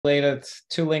Related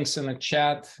two links in the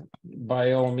chat.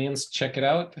 By all means, check it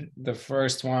out. The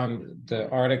first one, the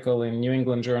article in New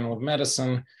England Journal of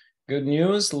Medicine. Good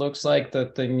news, looks like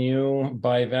that the new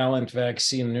bivalent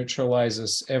vaccine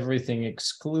neutralizes everything,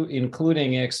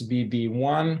 including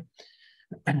XBB1,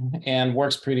 and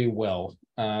works pretty well.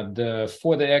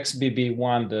 For the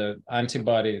XBB1, the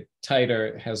antibody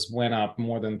titer has went up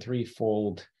more than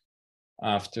threefold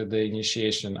after the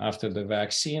initiation, after the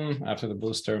vaccine, after the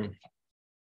booster.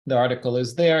 The article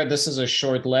is there. This is a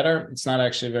short letter. It's not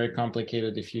actually very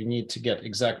complicated. If you need to get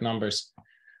exact numbers,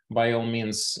 by all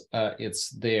means, it's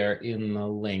there in the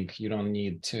link. You don't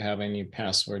need to have any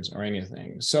passwords or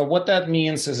anything. So what that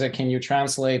means is that can you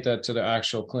translate that to the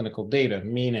actual clinical data?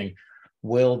 Meaning,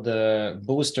 will the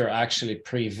booster actually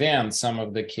prevent some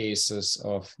of the cases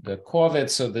of the COVID?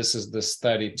 So this is the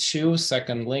study 2,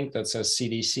 second link that says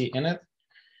CDC in it.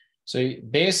 So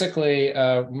basically,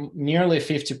 nearly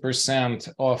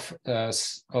 50%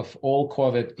 of all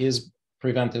COVID is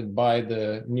prevented by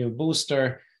the new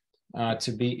booster.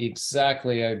 To be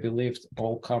exactly, I believe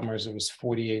all comers, it was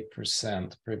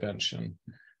 48% prevention.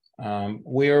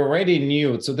 We already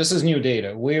knew, so this is new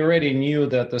data. We already knew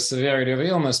that the severity of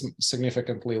illness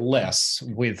significantly less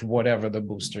with whatever the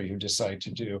booster you decide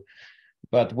to do.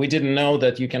 But we didn't know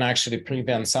that you can actually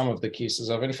prevent some of the cases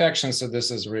of infection. So this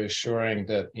is reassuring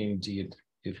that indeed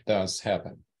it does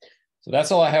happen. So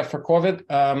that's all I have for COVID.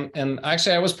 And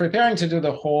actually, I was preparing to do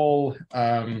the whole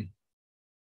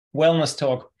wellness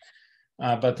talk,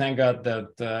 but thank God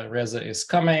that Reza is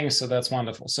coming. So that's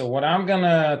wonderful. So what I'm going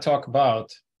to talk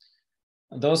about,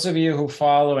 those of you who are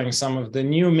following some of the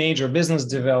new major business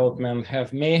development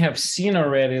may have seen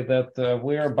already that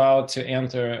we're about to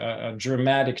enter a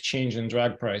dramatic change in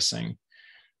drug pricing.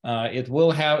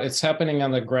 It's happening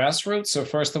on the grassroots. So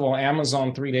first of all,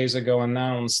 Amazon 3 days ago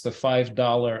announced the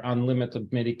 $5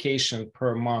 unlimited medication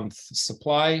per month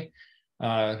supply,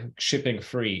 shipping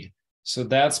free. So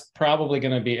that's probably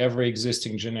going to be every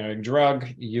existing generic drug.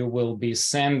 You will be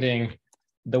sending.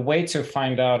 The way to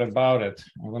find out about it,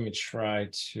 let me try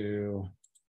to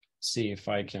see if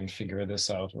I can figure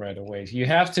this out right away. You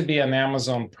have to be an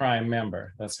Amazon Prime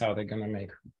member. That's how they're going to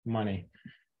make money.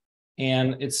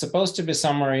 And it's supposed to be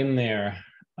somewhere in there.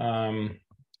 And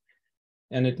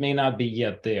it may not be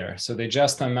yet there. So they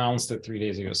just announced it 3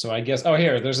 days ago. So I guess, oh,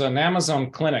 here, there's an Amazon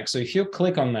clinic. So if you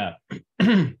click on that,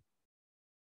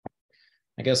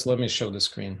 I guess let me show the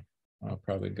screen. I'll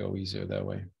probably go easier that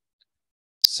way.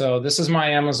 So this is my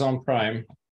Amazon Prime.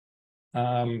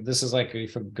 This is like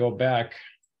if I go back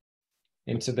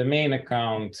into the main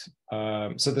account.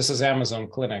 So this is Amazon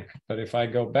Clinic. But if I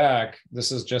go back,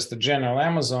 this is just the general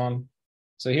Amazon.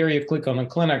 So here you click on the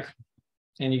clinic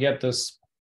and you get this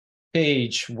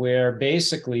page where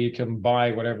basically you can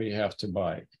buy whatever you have to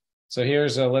buy. So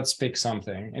here's let's pick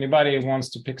something. Anybody wants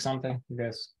to pick something? You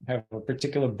guys have a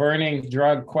particular burning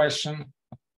drug question?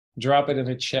 Drop it in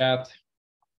the chat.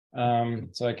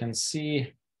 So I can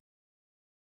see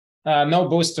no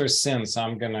boosters since.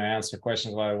 I'm going to answer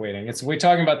questions while waiting. We're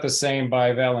talking about the same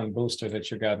bivalent booster that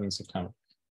you got in September.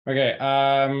 Okay.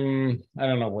 I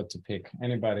don't know what to pick.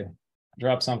 Anybody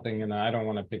drop something, and I don't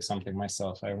want to pick something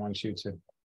myself. I want you to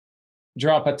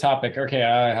drop a topic. Okay.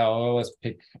 Let's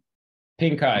pick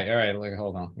pink eye. All right.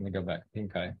 Hold on. Let me go back.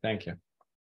 Pink eye. Thank you.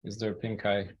 Is there a pink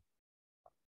eye?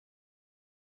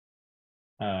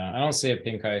 I don't see a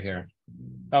pink eye here.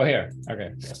 Oh, here.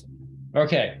 Okay.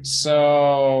 Okay.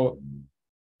 So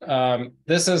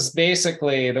this is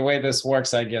basically the way this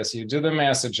works, I guess. You do the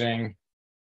messaging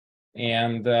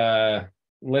and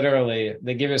literally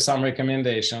they give you some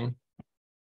recommendation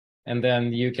and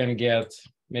then you can get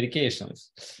medications.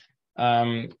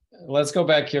 Let's go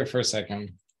back here for a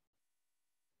second.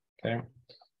 Okay.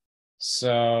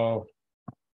 So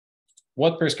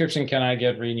what prescription can I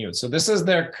get renewed? So this is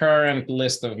their current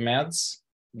list of meds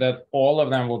that all of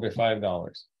them will be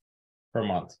 $5 per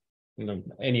month.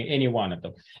 Any one of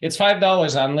them. It's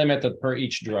 $5 unlimited per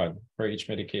each drug, per each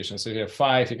medication. So if you have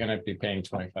 5, you're going to be paying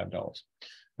 $25.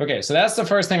 Okay, so that's the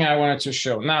first thing I wanted to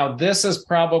show. Now, this is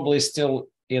probably still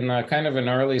in a kind of an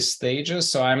early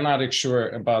stages, so I'm not sure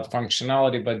about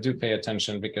functionality, but do pay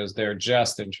attention because they're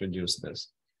just introduced this.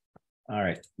 All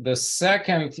right. The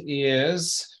second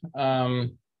is,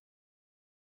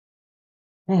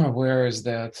 where is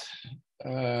that?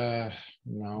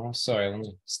 No, sorry, let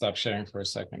me stop sharing for a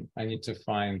second. I need to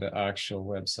find the actual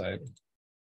website.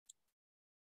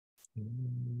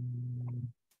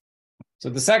 So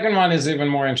the second one is even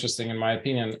more interesting, in my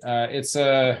opinion. It's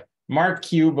Mark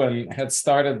Cuban had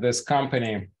started this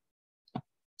company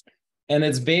And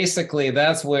it's basically,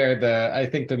 that's where I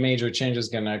think the major change is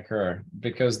going to occur,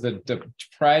 because the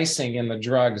pricing in the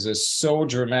drugs is so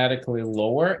dramatically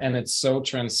lower and it's so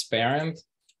transparent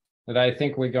that I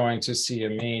think we're going to see a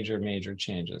major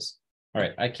changes. All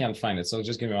right, I can't find it. So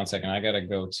just give me 1 second. I got to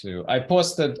go to, I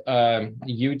posted a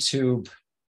YouTube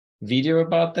video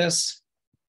about this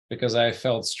because I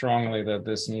felt strongly that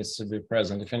this needs to be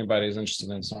present. If anybody is interested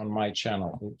in it's on my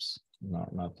channel. Oops, no,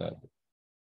 not that.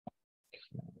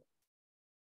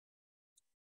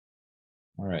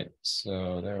 All right,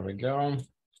 so there we go.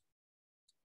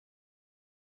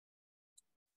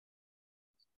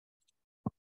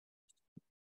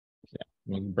 Yeah,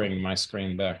 let me bring my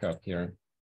screen back up here.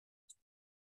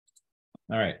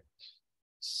 All right,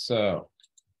 so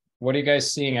what are you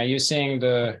guys seeing? Are you seeing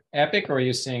the Epic or are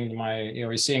you seeing are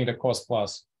you seeing the Cost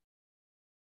Plus?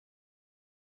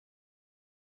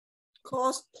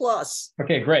 Cost Plus.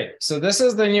 Okay, great. So this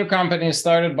is the new company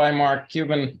started by Mark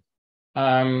Cuban.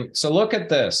 So look at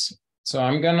this. So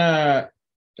I'm gonna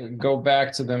go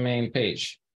back to the main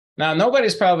page. Now,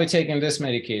 nobody's probably taking this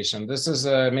medication. This is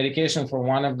a medication for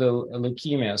one of the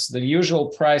leukemias. The usual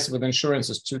price with insurance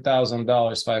is $2,000,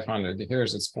 $500.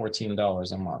 Here's it's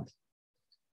 $14 a month.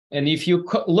 And if you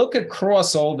look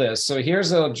across all this, so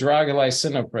here's a drug,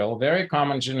 lisinopril, very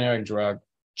common generic drug,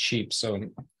 cheap. So,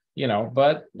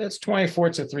 but it's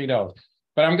 $24 to $3.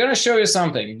 But I'm going to show you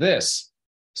something, this.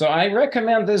 So I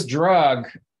recommend this drug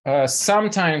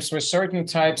sometimes for certain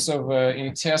types of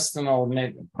intestinal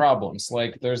problems.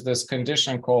 Like there's this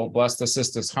condition called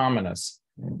blastocystis hominis,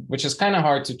 which is kind of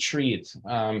hard to treat.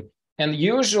 And the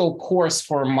usual course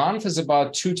for a month is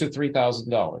about $2,000 to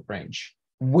 $3,000 range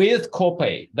with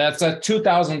copay. That's a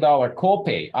 $2,000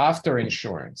 copay after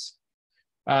insurance.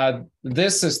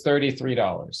 This is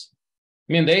 $33.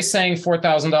 I mean, they're saying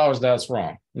 $4,000, that's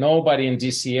wrong. Nobody in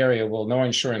DC area will, no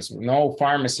insurance, no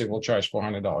pharmacy will charge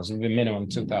 $400, the minimum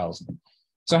 $2,000.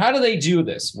 So how do they do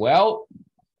this? Well,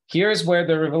 here's where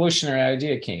the revolutionary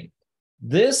idea came.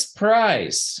 This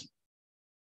price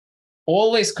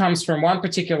always comes from one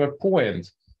particular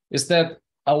point, is that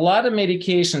a lot of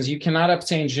medications, you cannot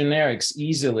obtain generics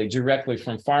easily directly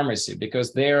from pharmacy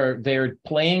because they're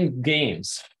playing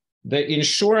games. The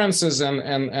insurances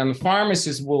and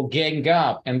pharmacies will gang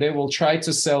up and they will try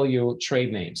to sell you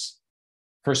trade names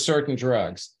for certain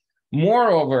drugs.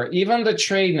 Moreover, even the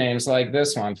trade names like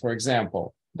this one, for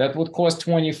example, that would cost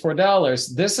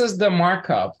 $24. This is the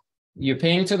markup. You're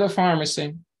paying to the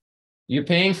pharmacy. You're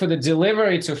paying for the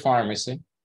delivery to pharmacy.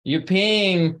 You're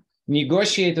paying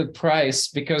negotiated price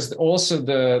because also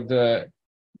the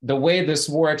way this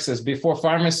works is before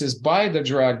pharmacists buy the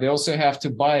drug, they also have to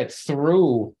buy it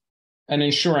through an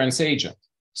insurance agent.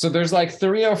 So there's like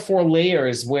 3 or 4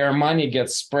 layers where money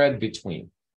gets spread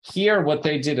between. Here, what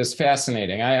they did is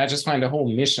fascinating. I just find the whole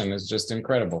mission is just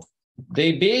incredible.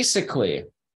 They basically,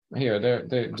 here,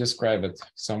 they describe it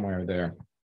somewhere there.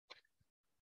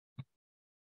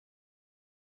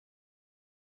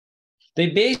 They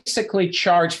basically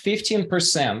charge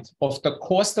 15% of the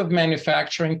cost of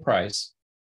manufacturing price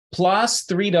plus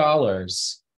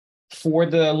 $3 for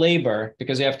the labor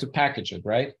because you have to package it,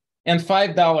 right? And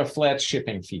 $5 flat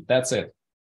shipping fee. That's it.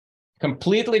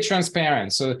 Completely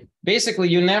transparent. So basically,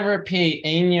 you never pay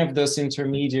any of those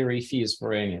intermediary fees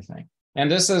for anything.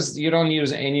 And this is, you don't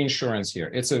use any insurance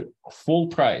here. It's a full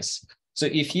price. So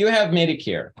if you have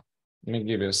Medicare, let me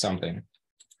give you something.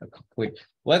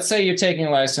 Let's say you're taking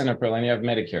lisinopril and you have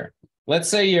Medicare. Let's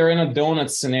say you're in a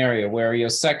donut scenario where your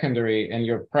secondary and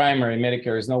your primary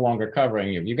Medicare is no longer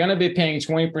covering you. You're going to be paying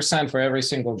 20% for every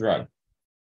single drug.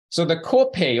 So the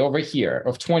copay over here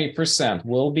of 20%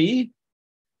 will be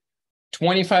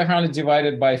 $2,500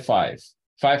 divided by 5,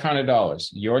 $500.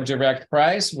 Your direct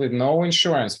price with no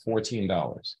insurance,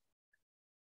 $14.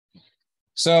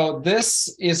 So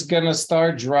this is going to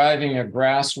start driving a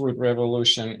grassroots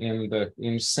revolution in the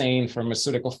insane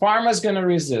pharmaceutical. Pharma is going to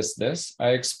resist this.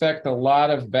 I expect a lot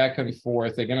of back and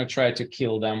forth. They're going to try to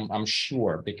kill them, I'm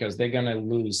sure, because they're going to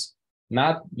lose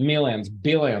not millions,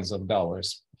 billions of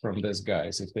dollars from these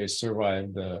guys if they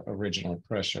survive the original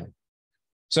pressure.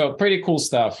 So pretty cool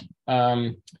stuff.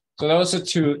 So those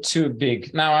are two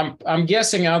big. Now I'm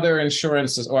guessing other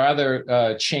insurances or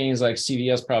other chains like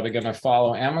CVS probably going to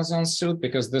follow Amazon's suit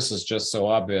because this is just so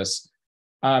obvious.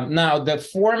 Now the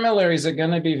formularies are going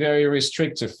to be very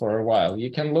restrictive for a while. You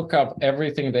can look up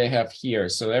everything they have here,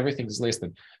 so everything's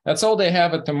listed. That's all they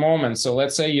have at the moment. So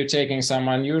let's say you're taking some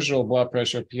unusual blood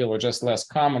pressure pill or just less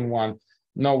common one.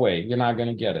 No way, you're not going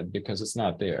to get it because it's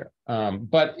not there.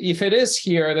 But if it is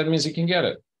here, that means you can get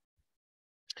it.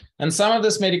 And some of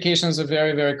these medications are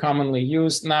very, very commonly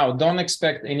used. Now, don't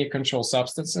expect any controlled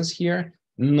substances here.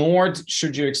 nor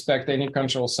should you expect any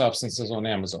controlled substances on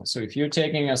Amazon. So if you're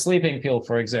taking a sleeping pill,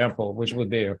 for example, which would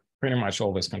be pretty much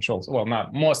always controlled, well,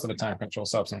 not most of the time controlled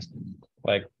substance,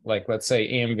 like let's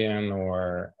say Ambien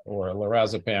or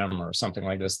lorazepam or something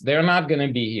like this, they're not going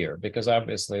to be here because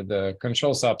obviously the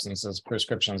controlled substances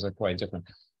prescriptions are quite different.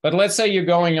 But let's say you're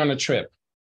going on a trip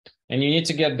and you need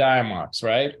to get Diamox,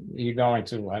 right? You're going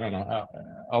to, I don't know,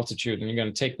 altitude, and you're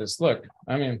going to take this. Look,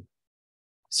 I mean,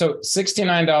 so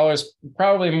 $69,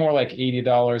 probably more like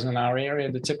 $80 in our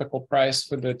area, the typical price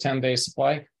for the 10-day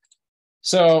supply.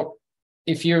 So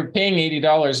if you're paying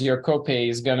 $80, your copay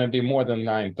is going to be more than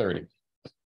 $930,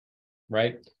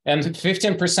 right? And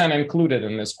 15% included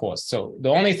in this cost. So the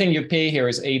only thing you pay here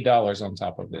is $8 on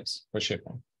top of this for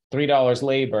shipping, $3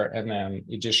 labor, and then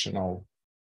additional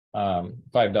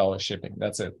 $5 shipping.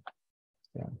 That's it.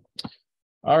 Yeah.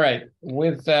 All right.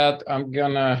 With that, I'm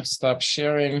gonna stop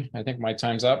sharing. I think my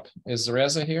time's up. Is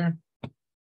Reza here?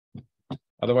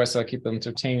 Otherwise, I'll keep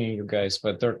entertaining you guys.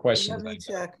 But there are questions. Let me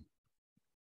check.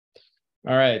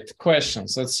 All right,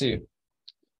 questions. Let's see.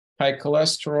 High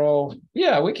cholesterol.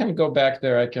 Yeah, we can go back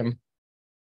there. I can.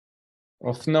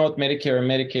 Of note, Medicare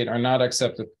and Medicaid are not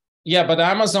accepted. Yeah, but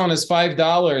Amazon is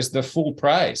 $5, the full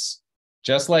price.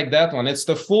 Just like that one. It's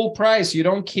the full price. You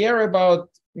don't care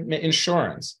about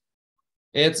insurance.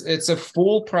 It's a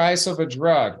full price of a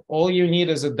drug. All you need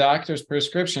is a doctor's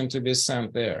prescription to be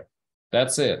sent there.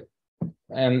 That's it.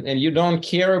 And you don't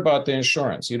care about the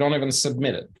insurance. You don't even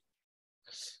submit it.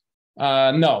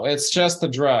 No, it's just the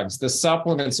drugs. The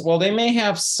supplements, well, they may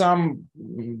have some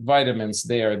vitamins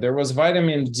there. There was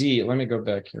vitamin D. Let me go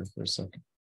back here for a second.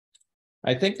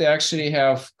 I think they actually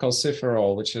have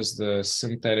calciferol, which is the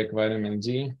synthetic vitamin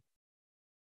D.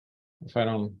 If I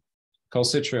don't,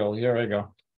 calcitriol, here I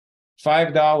go.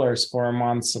 $5 for a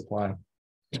month supply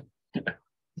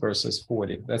versus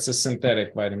 $40. That's a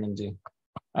synthetic vitamin D.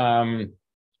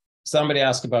 Somebody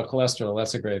asked about cholesterol.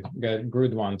 That's a great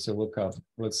good one to look up.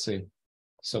 Let's see.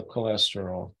 So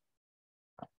cholesterol.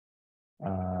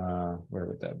 Where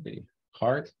would that be?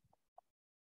 Heart?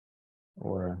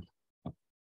 Or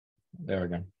there we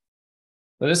go.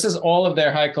 So this is all of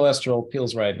their high cholesterol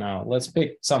pills right now. Let's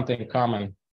pick something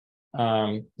common.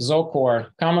 Zocor,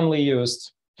 commonly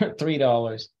used,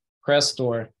 $3.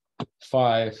 Crestor,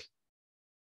 $5.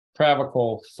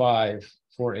 Pravachol, $5,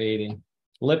 $4.80.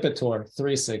 Lipitor,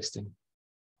 $3.60.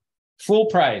 Full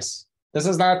price. This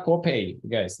is not copay,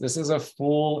 guys. This is a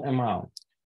full amount.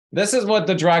 This is what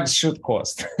the drugs should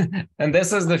cost. And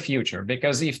this is the future,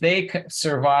 because if they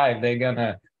survive, they're going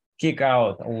to kick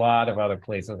out a lot of other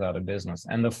places out of business.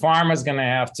 And the pharma is going to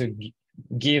have to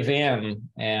give in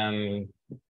and,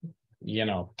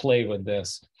 play with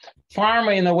this.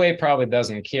 Pharma, in a way, probably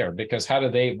doesn't care, because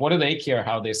what do they care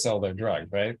how they sell their drug,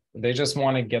 right? They just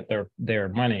want to get their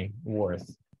money worth.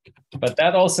 But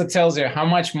that also tells you how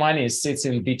much money sits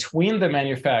in between the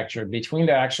manufacturer, between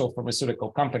the actual pharmaceutical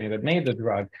company that made the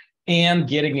drug, and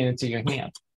getting it into your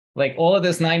hand. Like all of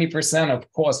this 90%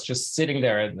 of cost just sitting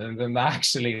there and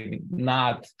actually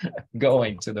not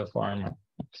going to the pharma.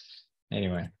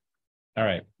 Anyway, all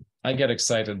right. I get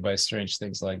excited by strange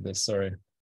things like this. Sorry.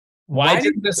 Why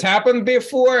didn't this happen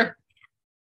before?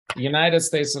 United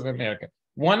States of America.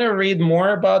 Want to read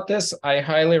more about this? I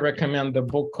highly recommend the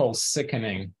book called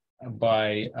Sickening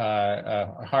by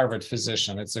a Harvard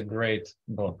physician. It's a great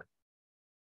book.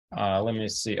 Let me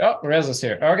see. Oh, Reza's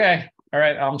here. Okay. All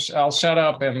right. I'll shut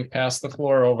up and pass the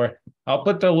floor over. I'll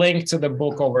put the link to the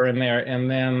book over in there. And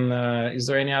then is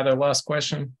there any other last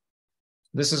question?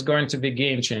 This is going to be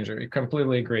game changer. I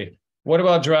completely agree. What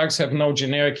about drugs have no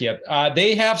generic yet?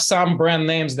 They have some brand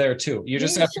names there too. You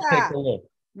just have to take a look.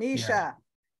 Misha.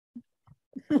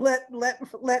 Yeah.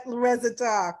 Let Reza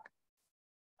talk.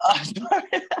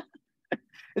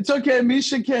 It's okay.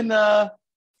 Misha can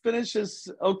finish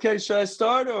his. Okay, should I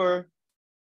start or?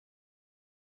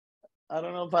 I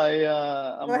don't know if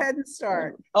Go ahead and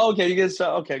start. Oh, okay, you can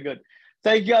start. Okay, good.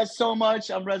 Thank you guys so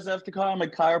much. I'm Reza Eftekhar. I'm a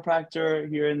chiropractor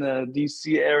here in the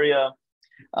DC area.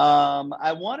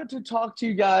 I wanted to talk to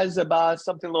you guys about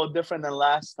something a little different than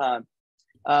last time,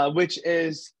 which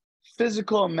is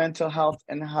physical and mental health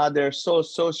and how they're so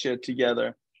associated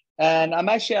together. And I'm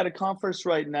actually at a conference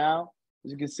right now.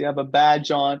 As you can see, I have a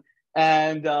badge on.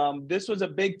 And this was a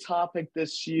big topic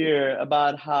this year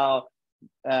about how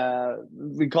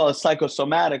we call it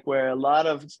psychosomatic, where a lot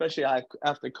of, especially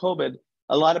after COVID,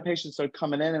 a lot of patients are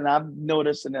coming in, and I've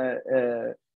noticed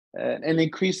an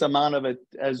increased amount of it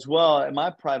as well in my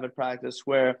private practice,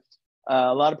 where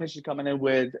a lot of patients coming in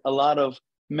with a lot of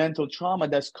mental trauma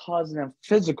that's causing them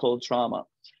physical trauma.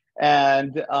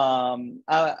 And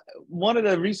one of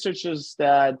the researchers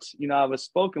that I was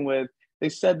spoken with they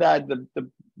said that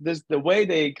the way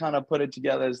they kind of put it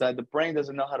together is that the brain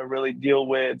doesn't know how to really deal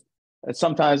with,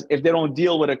 sometimes if they don't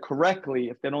deal with it correctly,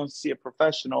 if they don't see a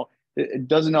professional, it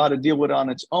doesn't know how to deal with it on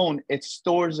its own, it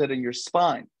stores it in your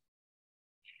spine.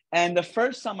 And the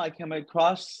first time I came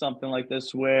across something like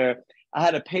this, where I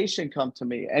had a patient come to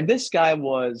me, and this guy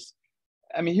was,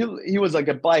 I mean, he was like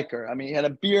a biker. I mean, he had a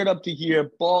beard up to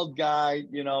here, bald guy,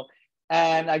 you know,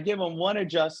 and I gave him one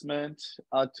adjustment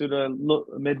to the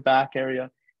mid back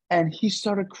area, and he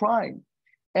started crying,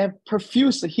 and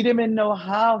profusely. He didn't even know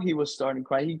how he was starting to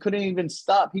cry. He couldn't even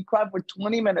stop. He cried for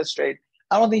 20 minutes straight.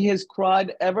 I don't think he's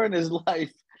cried ever in his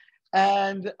life.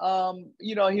 And,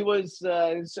 you know, he was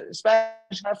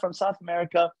Spanish guy from South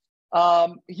America.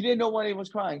 He didn't know why he was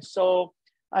crying. So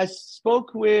I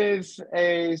spoke with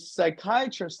a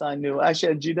psychiatrist I knew,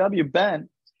 actually at GW, Ben,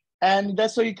 and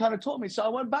that's what he kind of told me. So I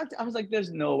went back I was like,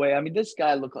 there's no way. I mean, this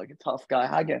guy looked like a tough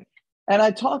guy. Again. And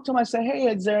I talked to him. I said, hey,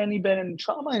 has there been any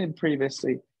trauma in him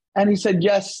previously? And he said,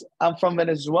 yes, I'm from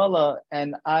Venezuela,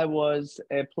 and I was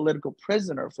a political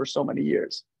prisoner for so many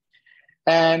years.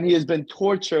 And he has been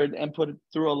tortured and put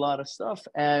through a lot of stuff.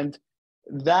 And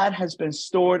that has been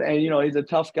stored. And, you know, he's a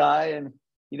tough guy, and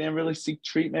he didn't really seek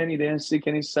treatment. He didn't seek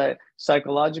any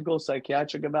psychological,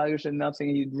 psychiatric evaluation,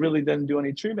 nothing. He really didn't do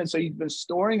any treatment. So he's been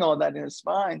storing all that in his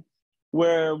spine,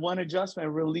 where one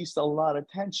adjustment released a lot of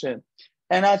tension.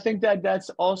 And I think that that's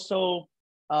also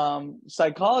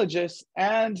psychologists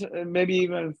and maybe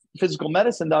even physical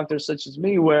medicine doctors such as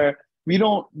me, where we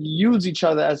don't use each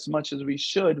other as much as we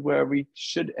should, where we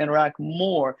should interact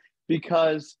more,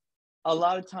 because a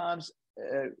lot of times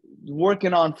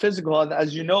working on physical health,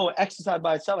 as you know, exercise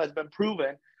by itself has been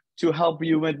proven to help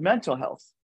you with mental health.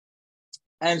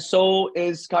 And so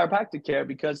is chiropractic care,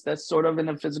 because that's sort of in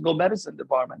the physical medicine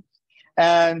department.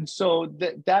 And so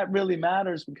that really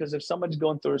matters, because if somebody's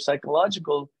going through a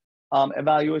psychological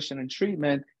evaluation and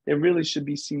treatment, it really should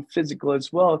be seen physical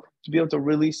as well, to be able to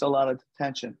release a lot of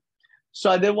tension. So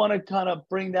I did want to kind of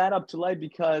bring that up to light,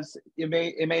 because it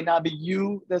may not be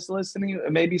you that's listening.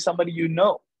 It may be somebody you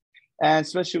know. And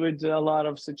especially with a lot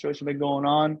of situations been going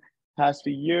on past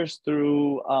few years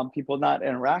through people not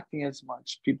interacting as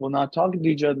much, people not talking to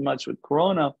each other much with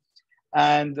Corona,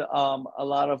 and a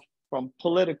lot of from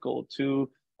political to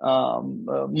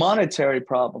monetary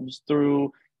problems,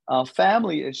 through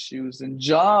family issues and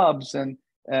jobs, and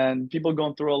people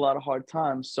going through a lot of hard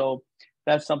times. So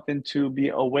that's something to be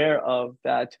aware of,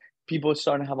 that people are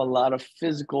starting to have a lot of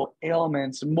physical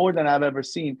ailments, more than I've ever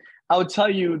seen. I would tell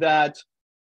you that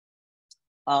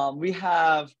we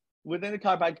have, within the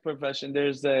chiropractic profession,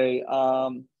 there's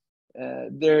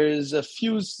a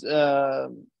few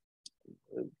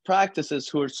practices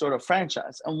who are sort of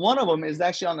franchise. And one of them is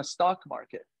actually on the stock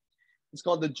market. It's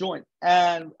called The Joint.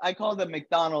 And I call them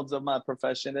McDonald's of my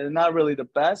profession. They're not really the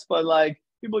best, but like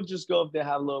people just go if they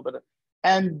have a little bit of.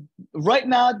 And right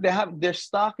now their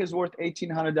stock is worth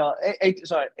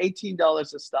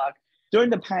 $18 a stock. During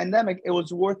the pandemic, it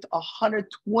was worth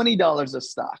 $120 a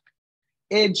stock.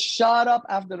 It shot up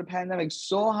after the pandemic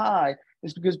so high.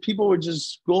 It's because people were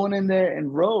just going in there in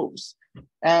rows.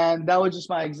 And that was just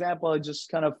my example, just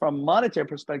kind of from monetary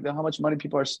perspective, how much money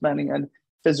people are spending on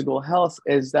physical health,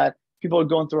 is that people are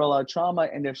going through a lot of trauma,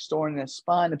 and they're storing their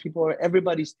spine, and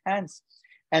everybody's tense.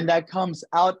 And that comes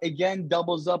out again,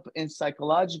 doubles up in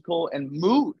psychological and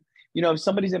mood. You know, if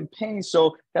somebody's in pain,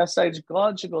 so that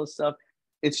psychological stuff,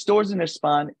 it stores in their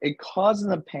spine, it causes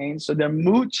them pain, so their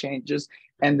mood changes,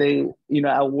 and they, you know,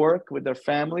 at work with their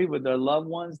family, with their loved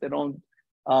ones, they don't,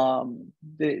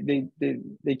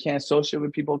 they can't associate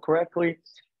with people correctly,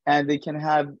 and they can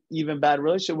have even bad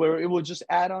relationship where it will just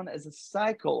add on as a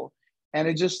cycle, and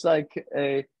it's just like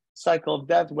a cycle of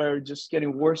death where it's just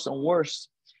getting worse and worse.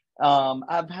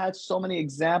 I've had so many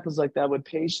examples like that with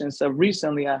patients. So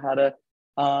recently I had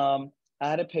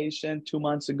a patient 2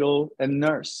 months ago, a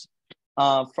nurse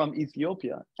from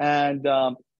Ethiopia, and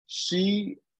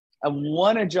she,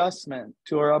 one adjustment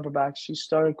to her upper back, she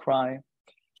started crying.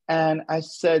 And I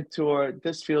said to her,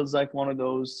 this feels like one of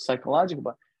those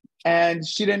psychological, and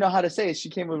she didn't know how to say it. She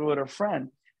came over with her friend,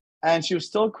 and she was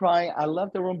still crying. I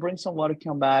left the room, bring some water,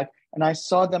 come back, and I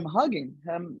saw them hugging,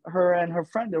 her and her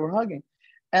friend, they were hugging.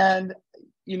 And,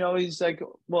 you know, he's like,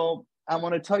 well, I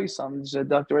want to tell you something. He said,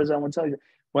 Dr. Reza, I want to tell you,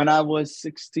 when I was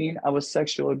 16, I was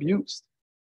sexually abused,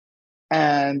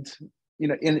 and, you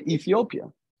know, in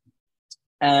Ethiopia.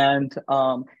 And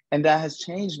that has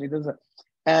changed me.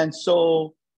 And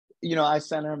so, you know, I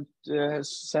sent her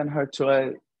to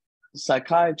a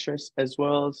psychiatrist as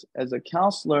well as a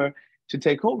counselor to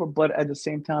take over. But at the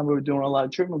same time, we were doing a lot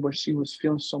of treatment where she was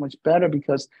feeling so much better,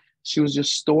 because She was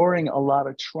just storing a lot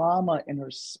of trauma in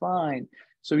her spine.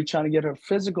 So we trying to get her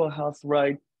physical health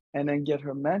right and then get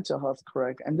her mental health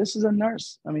correct. And this is a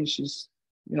nurse. I mean, she's,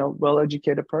 you know,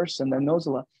 well-educated person that knows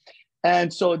a lot.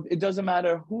 And so it doesn't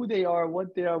matter who they are,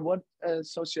 what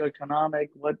socioeconomic,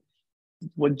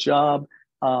 what job.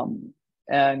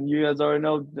 And you guys already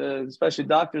know, especially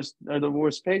doctors are the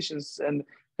worst patients, and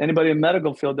anybody in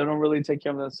medical field, they don't really take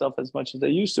care of themselves as much as they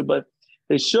used to, but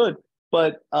they should.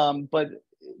 But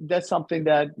that's something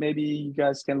that maybe you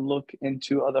guys can look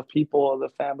into other people, other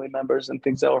family members and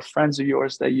things that are friends of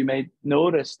yours that you may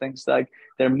notice things like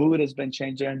their mood has been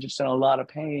changed, they're just in a lot of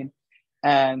pain,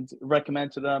 and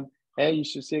recommend to them, hey, you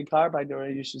should see a chiropractor, or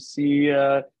you should see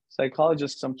a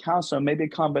psychologist, some counselor, maybe a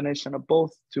combination of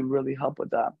both to really help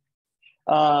with that.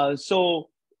 So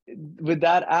with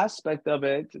that aspect of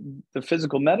it, the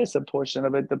physical medicine portion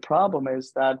of it, the problem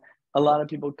is that a lot of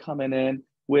people coming in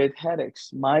with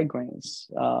headaches, migraines,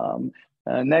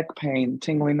 neck pain,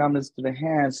 tingling numbness to the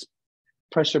hands,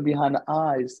 pressure behind the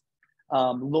eyes,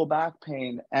 low back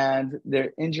pain, and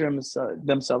they're injuring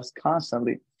themselves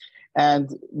constantly.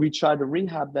 And we try to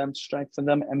rehab them, strengthen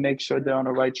them, and make sure they're on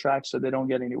the right track so they don't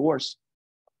get any worse.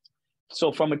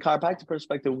 So from a chiropractic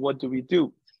perspective, what do we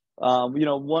do? You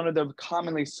know, one of the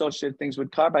commonly associated things with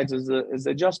chiropractic is the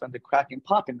adjustment, the cracking,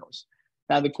 popping noise.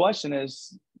 Now, the question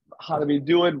is, how do we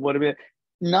do it? What do we?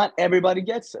 Not everybody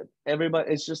gets it.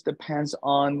 Everybody, it just depends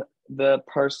on the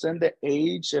person, the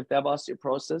age, if they have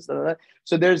osteoporosis.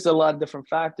 So there's a lot of different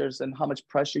factors and how much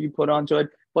pressure you put onto it.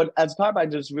 But as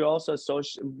chiropractors,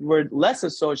 we're less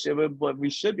associated, but we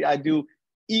should be. I do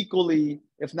equally,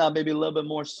 if not maybe a little bit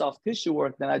more soft tissue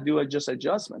work than I do just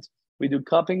adjustments. We do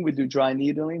cupping, we do dry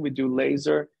needling, we do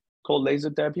cold laser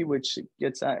therapy, which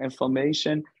gets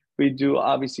inflammation. We do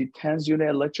obviously TENS unit,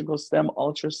 electrical stem,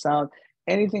 ultrasound,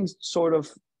 anything sort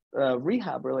of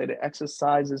rehab related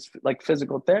exercises like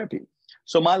physical therapy.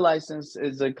 So my license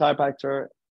is a chiropractor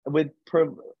with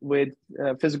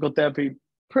physical therapy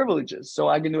privileges. So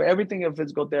I can do everything a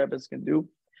physical therapist can do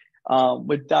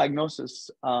with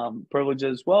diagnosis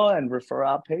privileges as well, and refer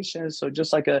out patients. So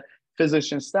just like a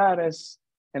physician status,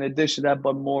 in addition to that,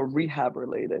 but more rehab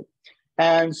related.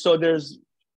 And so there's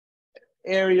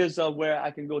areas of where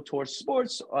I can go towards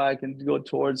sports, or I can go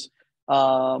towards,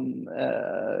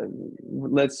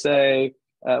 let's say,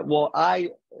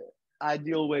 I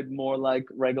deal with more like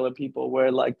regular people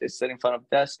where like they sit in front of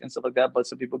desks and stuff like that, but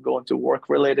some people go into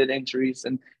work-related injuries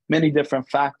and many different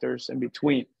factors in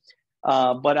between.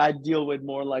 But I deal with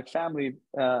more like family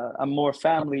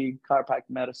chiropractic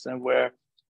medicine, where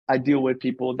I deal with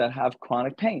people that have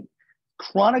chronic pain.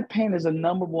 Chronic pain is a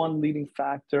number one leading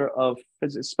factor of,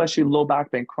 especially low back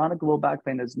pain. Chronic low back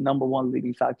pain is number one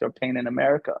leading factor of pain in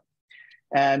America.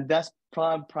 And that's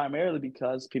primarily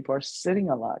because people are sitting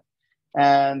a lot.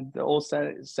 And the old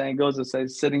saying goes, it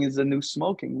says sitting is the new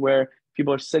smoking, where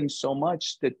people are sitting so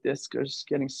much that discs are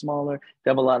getting smaller.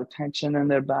 They have a lot of tension in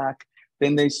their back.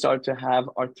 Then they start to have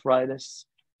arthritis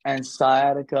and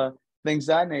sciatica, things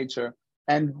of that nature.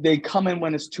 And they come in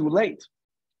when it's too late.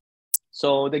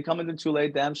 So they come in too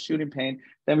late, they have shooting pain.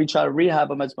 Then we try to rehab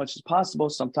them as much as possible.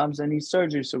 Sometimes they need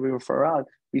surgery, so we refer out.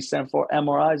 We send for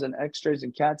MRIs and X-rays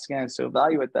and CAT scans to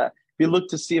evaluate that. We look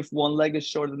to see if one leg is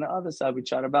shorter than the other side. We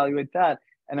try to evaluate that.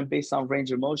 And then based on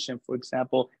range of motion, for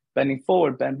example, bending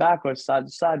forward, bend backwards, side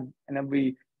to side. And then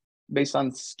we, based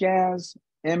on scans,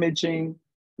 imaging,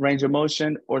 range of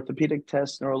motion, orthopedic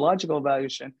tests, neurological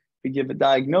evaluation, we give a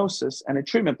diagnosis and a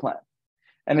treatment plan.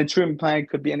 And the treatment plan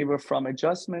could be anywhere from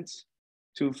adjustments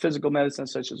to physical medicine,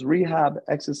 such as rehab,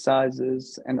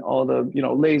 exercises, and all the,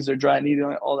 laser, dry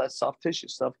needling, all that soft tissue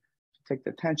stuff to take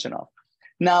the tension off.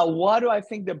 Now, why do I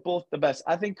think they're both the best?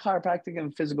 I think chiropractic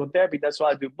and physical therapy, that's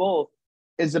why I do both,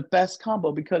 is the best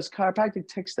combo, because chiropractic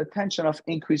takes the tension off,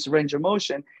 increased range of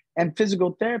motion, and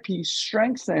physical therapy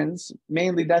strengthens,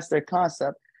 mainly that's their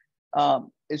concept,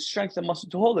 it strengthens the muscle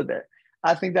to hold it there.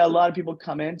 I think that a lot of people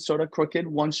come in sort of crooked,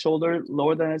 one shoulder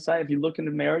lower than the side. If you look in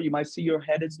the mirror, you might see your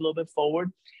head is a little bit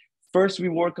forward. First, we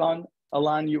work on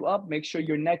align you up, make sure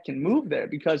your neck can move there.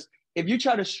 Because if you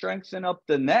try to strengthen up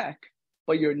the neck,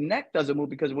 but your neck doesn't move,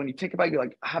 because when you think about it, you're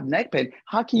like, I have neck pain.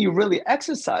 How can you really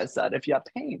exercise that if you have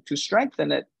pain to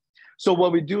strengthen it? So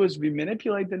what we do is we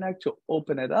manipulate the neck to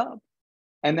open it up.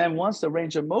 And then once the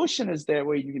range of motion is there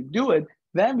where you can do it,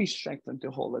 then we strengthen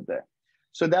to hold it there.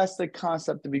 So that's the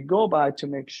concept that we go by to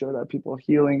make sure that people are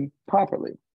healing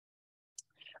properly.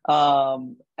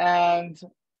 And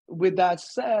with that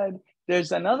said,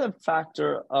 there's another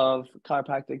factor of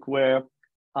chiropractic where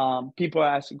people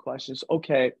are asking questions.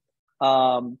 Okay,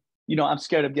 I'm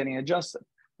scared of getting adjusted.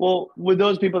 Well, with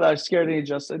those people that are scared and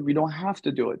adjusted, we don't have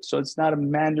to do it. So it's not a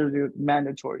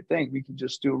mandatory thing. We can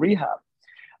just do rehab.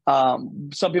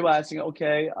 Some people are asking,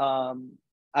 okay,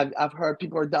 I've heard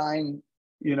people are dying,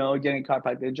 getting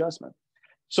chiropractic adjustment.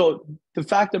 So the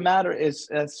fact of the matter is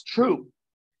that's true,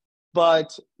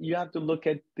 but you have to look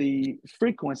at the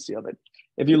frequency of it.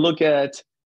 If you look at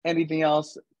anything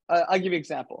else, I'll give you an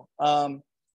example.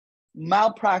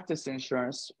 Malpractice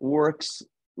insurance works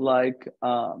like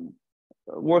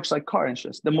car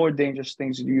insurance. The more dangerous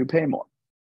things you do, you pay more.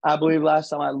 I believe last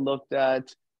time I looked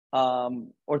at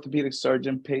orthopedic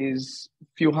surgeon pays a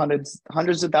few hundreds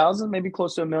of thousands, maybe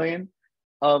close to $1 million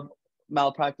of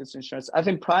malpractice insurance. I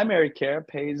think primary care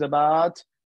pays about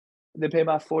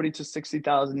 $40,000 to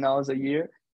 $60,000 a year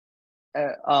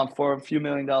for a few $1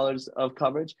 million of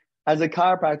coverage. As a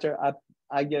chiropractor,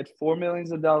 I get $4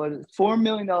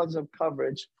 million of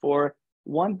coverage for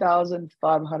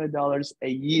 $1,500 a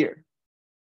year.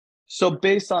 So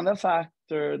based on the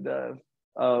factor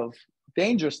of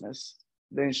dangerousness,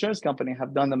 the insurance company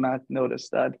have done the math, notice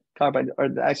that chiropractors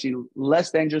are actually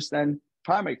less dangerous than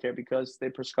primary care because they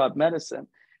prescribe medicine,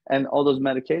 and all those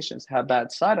medications have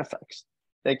bad side effects.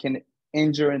 They can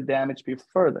injure and damage people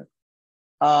further.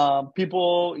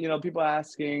 People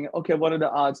asking, okay, what are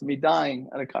the odds of me dying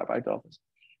at a chiropractic office?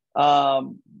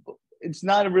 It's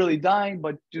not really dying,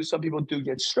 but some people do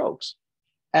get strokes.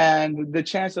 And the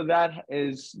chance of that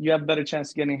is you have a better chance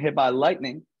of getting hit by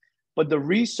lightning. But the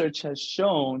research has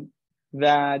shown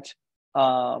that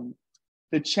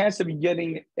the chance of you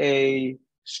getting a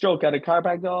stroke at a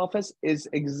chiropractic office is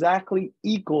exactly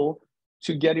equal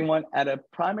to getting one at a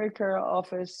primary care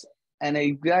office, and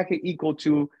exactly equal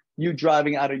to you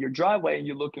driving out of your driveway and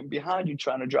you're looking behind you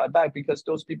trying to drive back, because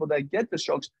those people that get the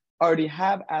strokes already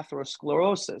have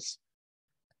atherosclerosis,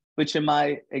 which in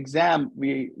my exam,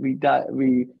 we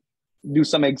do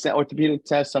some orthopedic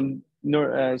tests, some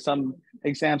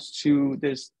exams to,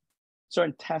 there's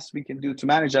certain tests we can do to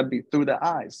manage that through the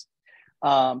eyes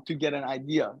to get an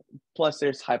idea. Plus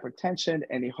there's hypertension,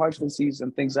 any heart disease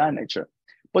and things of that nature.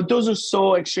 But those are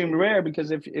so extremely rare, because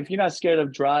if you're not scared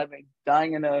of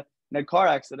dying in a car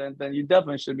accident, then you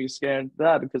definitely should be scared of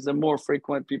that, because the more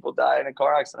frequent people die in a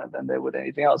car accident than they would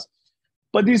anything else.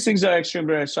 But these things are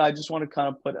extremely rare. So I just want to kind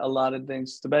of put a lot of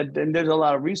things to bed. And there's a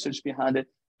lot of research behind it,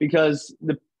 because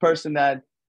the person that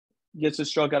gets a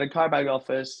stroke at a chiropractic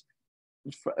office,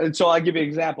 and so I'll give you an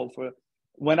example. For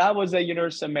when I was at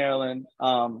University of Maryland,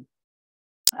 I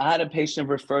had a patient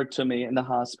referred to me in the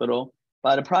hospital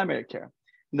by the primary care.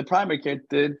 And the primary care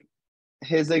did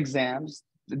his exams.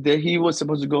 He was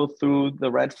supposed to go through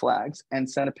the red flags and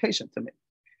send a patient to me.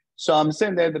 So I'm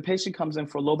sitting there, the patient comes in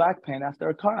for low back pain after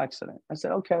a car accident. I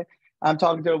said, okay, I'm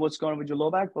talking to her, what's going on with your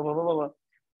low back, blah, blah, blah, blah, blah.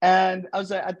 And I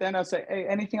was like, at the end, I was like, hey,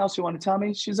 anything else you want to tell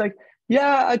me? She's like,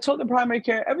 yeah, I told the primary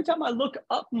care, every time I look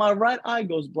up, my right eye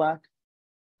goes black.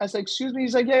 I said, excuse me?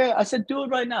 He's like, yeah. I said, do it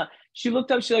right now. She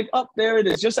looked up, she's like, oh, there it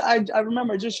is. I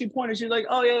remember, she pointed, she's like,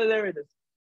 oh yeah, there it is.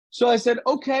 So I said,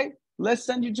 okay, let's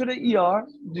send you to the ER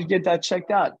to get that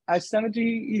checked out. I sent it to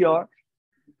the ER.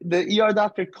 The ER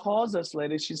doctor calls us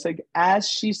later. She's like, as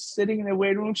she's sitting in the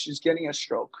waiting room, she's getting a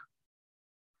stroke.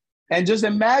 And just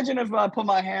imagine if I put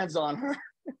my hands on her.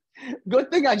 Good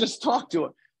thing I just talked to her.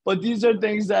 But these are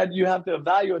things that you have to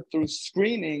evaluate through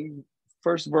screening,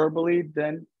 first verbally,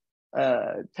 then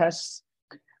tests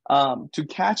to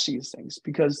catch these things,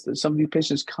 because some of these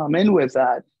patients come in with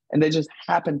that and they just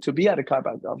happen to be at a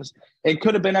chiropractic office. It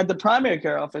could have been at the primary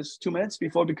care office 2 minutes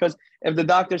before, because if the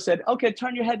doctor said, okay,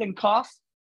 turn your head and cough,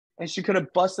 and she could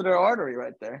have busted her artery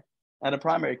right there at a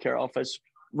primary care office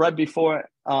right before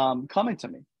coming to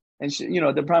me. And she,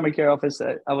 the primary care office,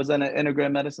 I was in an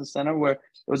integrated medicine center where it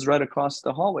was right across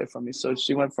the hallway from me. So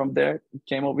she went from there,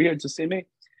 came over here to see me.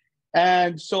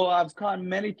 And so I've caught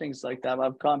many things like that.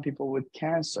 I've caught people with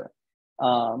cancer,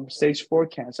 stage 4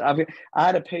 cancer. I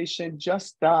had a patient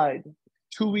just died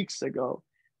 2 weeks ago.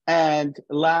 And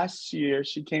last year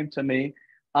she came to me.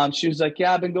 She was like,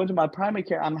 yeah, I've been going to my primary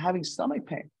care. I'm having stomach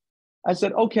pain. I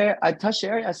said, okay. I touched the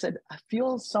area. I said, I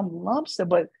feel some lumps there,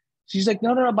 but she's like,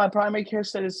 no, my primary care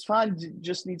said it's fine. You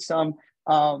just need some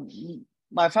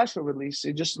myofascial release.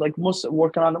 It just like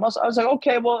working on the muscle. I was like,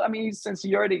 okay, well, I mean, since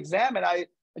you already examined, I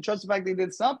trust the fact they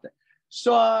did something.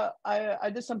 So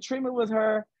I did some treatment with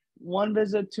her, 1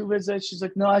 visit, 2 visits. She's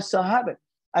like, no, I still have it.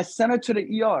 I sent her to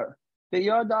the ER. The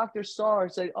ER doctor saw her,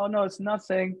 said, oh, no, it's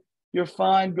nothing. You're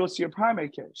fine. Go see your primary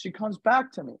care. She comes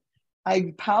back to me.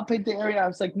 I palpate the area. I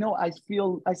was like, no, I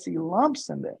see lumps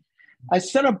in there. I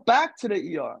sent her back to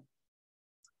the ER.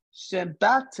 She sent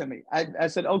back to me. I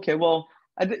said, okay, well,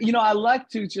 I like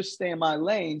to just stay in my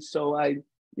lane. So I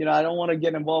you know, I don't want to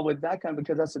get involved with that kind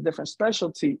because that's a different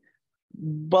specialty.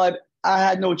 But I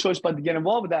had no choice but to get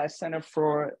involved with that. I sent her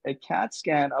for a CAT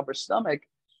scan of her stomach,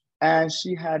 and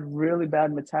she had really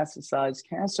bad metastasized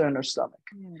cancer in her stomach.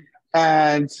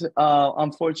 And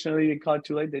unfortunately, it got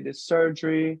too late. They did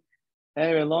surgery.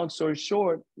 Anyway, long story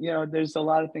short, you know, there's a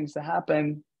lot of things that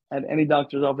happen at any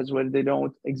doctor's office where they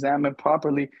don't examine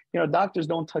properly. You know, doctors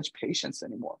don't touch patients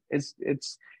anymore.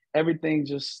 It's everything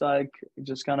just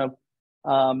kind of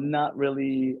not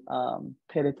really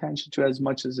paid attention to as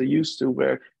much as they used to,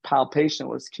 where palpation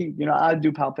was key. You know, I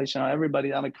do palpation on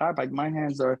everybody. I'm a chiropractor. My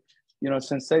hands are, you know,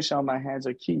 sensation on my hands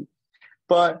are key.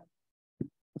 But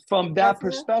from that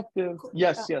perspective,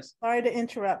 yes. Sorry to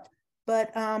interrupt,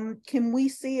 but can we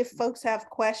see if folks have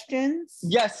questions?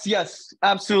 Yes,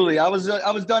 absolutely. I was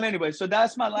done anyway. So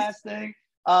that's my last thing.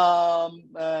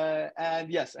 And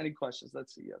yes, any questions?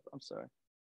 Let's see. Yep, I'm sorry.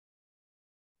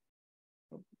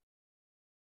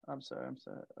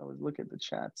 I was looking at the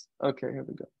chats. Okay, here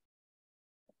we go.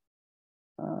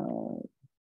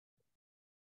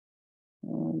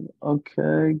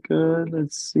 Okay, good.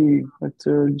 Let's see.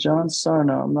 Dr. John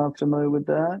Sarno. I'm not familiar with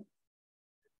that.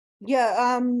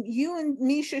 Yeah, you and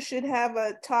Misha should have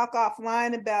a talk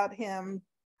offline about him.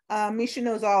 Misha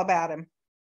knows all about him.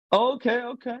 Okay.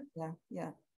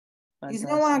 Yeah. He's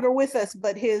no longer with us,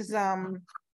 but his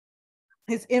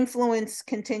influence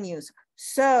continues.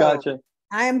 So gotcha.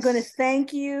 I am going to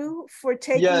thank you for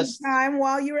taking time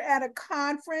while you were at a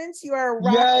conference. You are a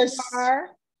rock star.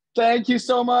 Thank you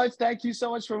so much. Thank you so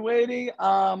much for waiting.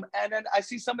 And then I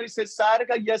see somebody said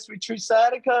sciatica. Yes, we treat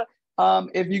sciatica.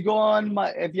 If you go on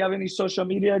if you have any social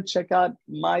media, check out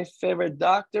My Favorite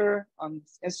Doctor on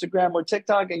Instagram or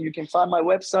TikTok, and you can find my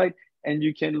website and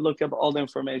you can look up all the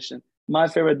information. My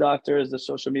Favorite Doctor is the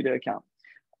social media account.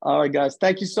 All right, guys.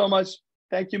 Thank you so much.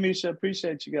 Thank you, Misha.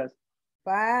 Appreciate you guys.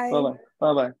 Bye. Bye-bye.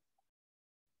 Bye-bye.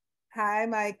 Hi,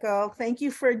 Michael. Thank you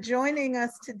for joining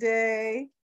us today.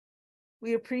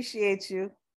 We appreciate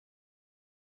you.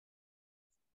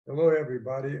 Hello,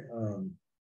 everybody.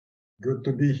 Good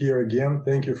to be here again.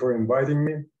 Thank you for inviting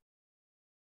me.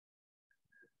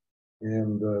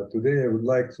 And today I would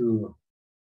like to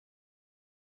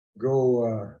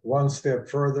go one step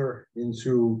further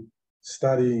into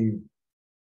studying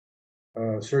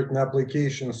certain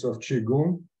applications of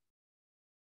Qigong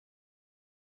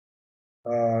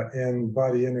and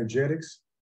body energetics.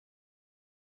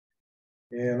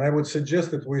 And I would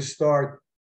suggest that we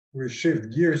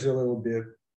shift gears a little bit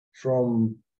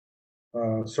from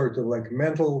sort of like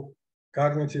mental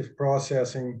cognitive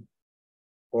processing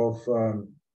of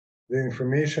the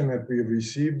information that we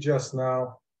received just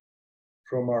now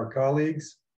from our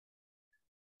colleagues.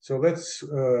 So let's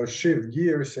shift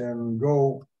gears and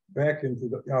go back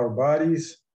into our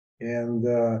bodies, and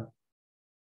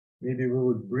maybe we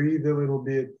would breathe a little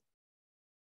bit,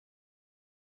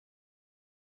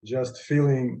 just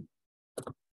feeling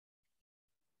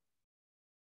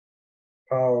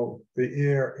how the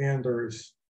air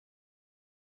enters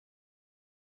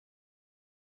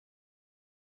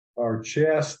our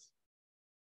chest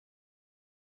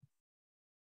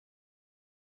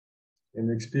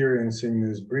and experiencing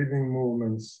these breathing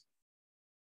movements.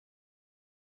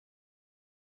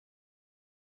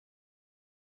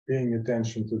 Paying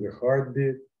attention to the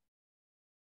heartbeat.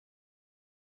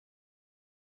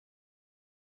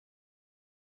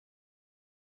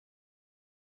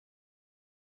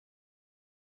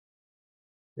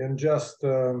 And just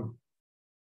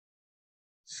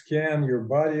scan your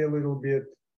body a little bit.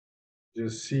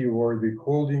 Just see where the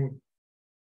holding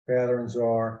patterns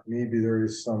are. Maybe there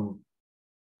is some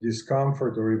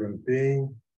discomfort or even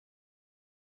pain.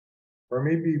 Or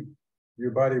maybe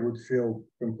your body would feel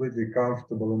completely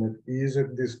comfortable and at ease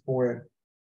at this point.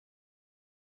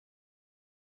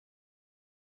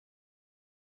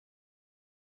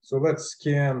 So let's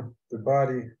scan the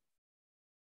body.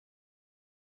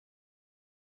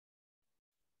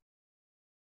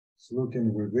 It's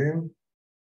looking within.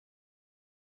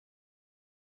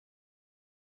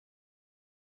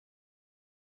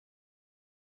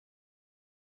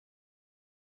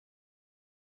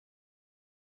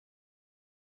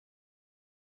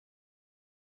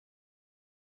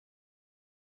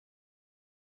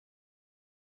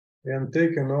 And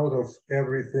take a note of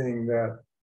everything that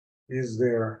is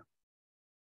there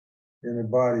in the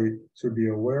body to be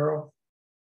aware of.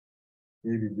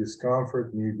 Maybe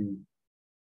discomfort, maybe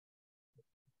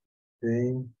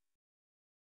pain.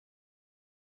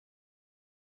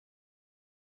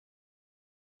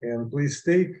 And please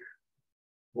take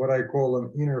what I call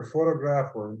an inner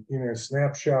photograph or an inner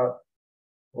snapshot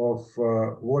of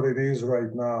what it is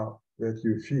right now that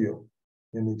you feel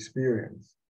and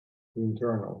experience.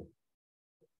 internally.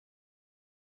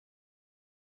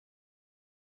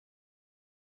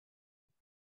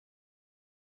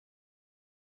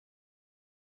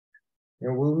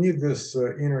 And we'll need this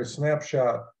inner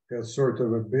snapshot as sort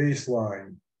of a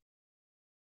baseline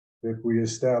that we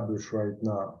establish right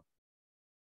now.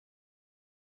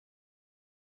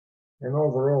 And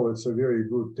overall, it's a very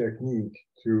good technique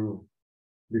to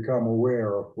become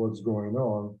aware of what's going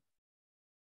on.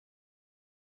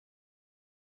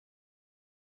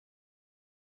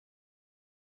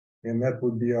 And that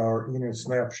would be our inner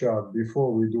snapshot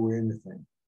before we do anything.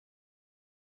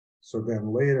 So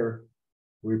then later,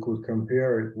 we could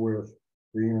compare it with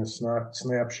the inner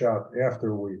snapshot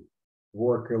after we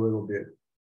work a little bit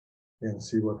and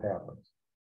see what happens.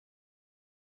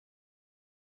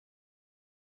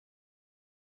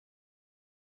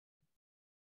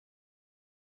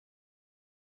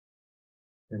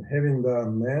 And having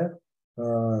done that,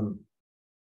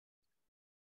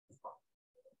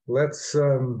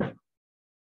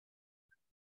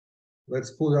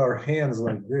 let's put our hands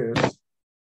like this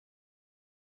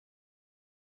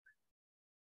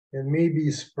and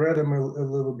maybe spread them a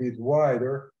little bit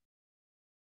wider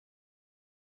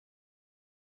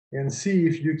and see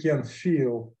if you can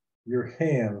feel your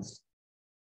hands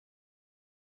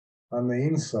on the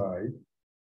inside.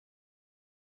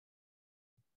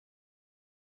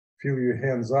 Fill your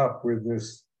hands up with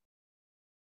this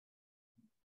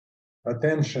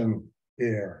attention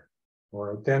air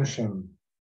or attention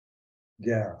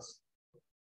gas.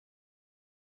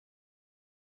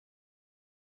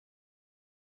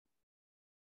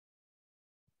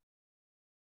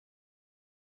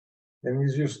 And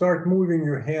as you start moving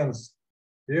your hands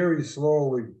very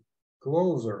slowly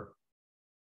closer,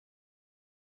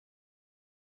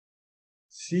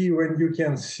 see when you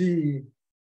can see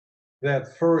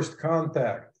that first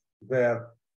contact that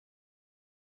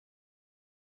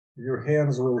your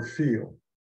hands will feel.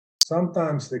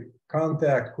 Sometimes the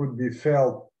contact could be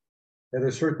felt at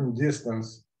a certain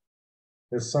distance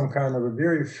as some kind of a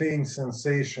very faint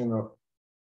sensation of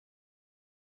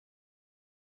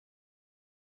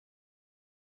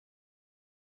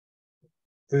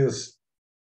this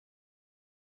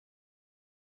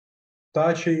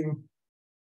touching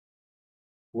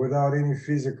without any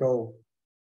physical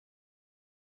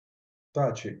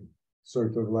touching,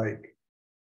 sort of like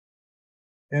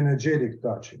energetic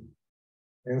touching.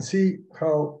 And see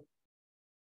how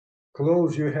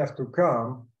close you have to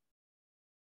come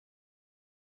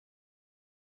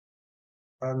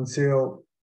until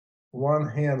one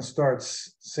hand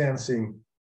starts sensing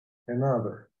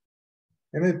another.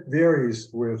 And it varies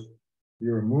with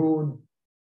your mood,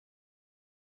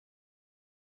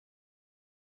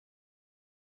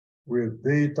 with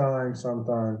daytime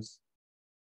sometimes.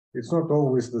 It's not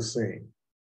always the same.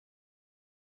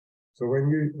 So when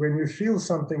you feel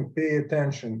something, pay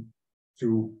attention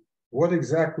to what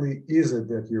exactly is it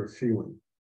that you're feeling.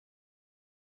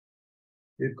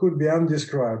 It could be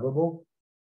undescribable.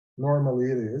 Normally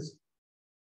it is.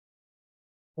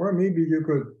 Or maybe you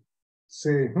could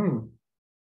say,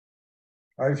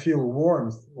 I feel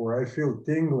warmth, or I feel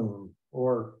tingling,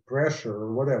 or pressure,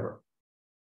 or whatever.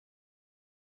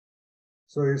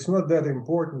 So it's not that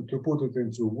important to put it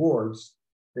into words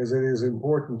as it is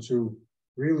important to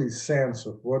really sense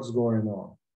of what's going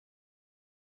on.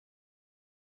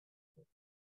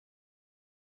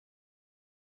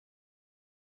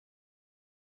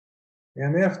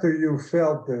 And after you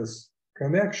felt this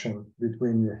connection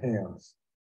between your hands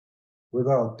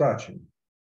without touching,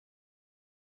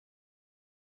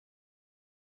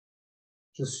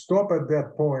 just stop at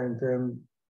that point and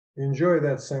enjoy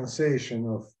that sensation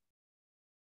of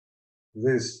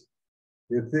this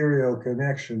ethereal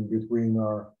connection between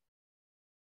our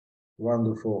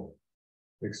wonderful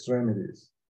extremities.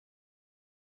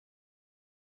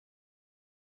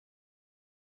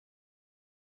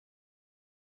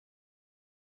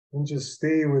 And just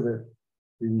stay with it,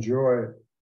 enjoy it.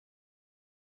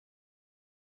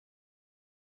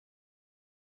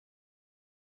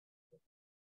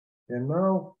 And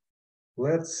now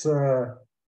let's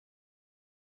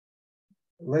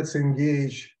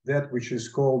engage that which is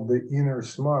called the inner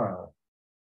smile.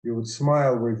 You would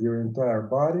smile with your entire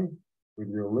body, with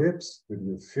your lips, with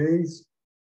your face,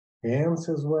 hands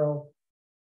as well,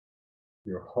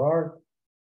 your heart.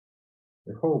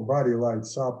 The whole body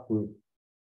lights up with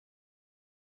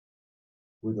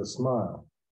a smile.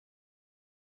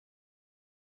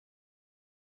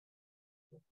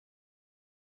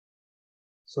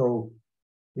 So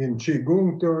in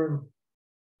Qigong term,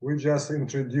 we just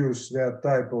introduce that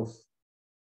type of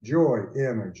joy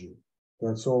energy.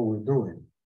 That's all we're doing.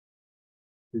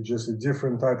 It's just a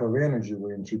different type of energy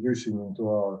we're introducing into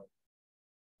our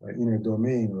inner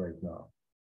domain right now.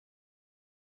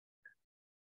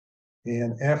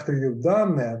 And after you've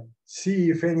done that, see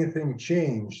if anything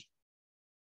changed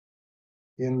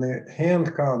in the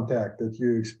hand contact that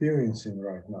you're experiencing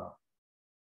right now.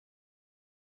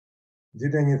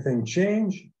 Did anything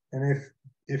change? And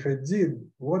if it did,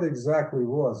 what exactly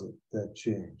was it that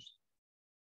changed?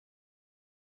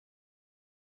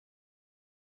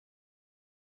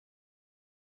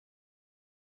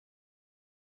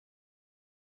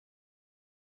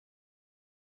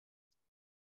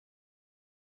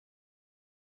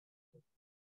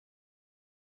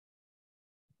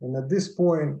 And at this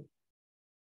point,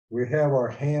 we have our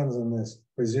hands in this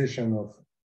position of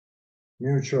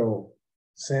mutual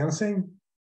sensing.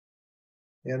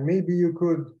 And maybe you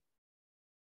could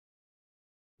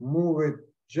move it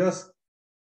just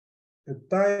a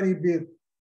tiny bit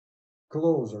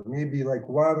closer, maybe like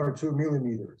 1 or 2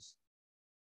 millimeters.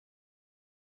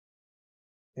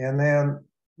 And then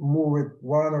move it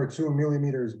 1 or 2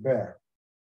 millimeters back.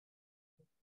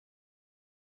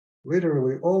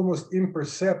 Literally almost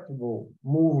imperceptible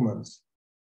movements,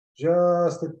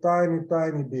 just a tiny,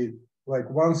 tiny bit, like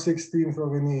 1/16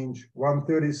 of an inch,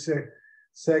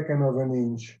 1/32 of an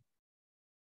inch.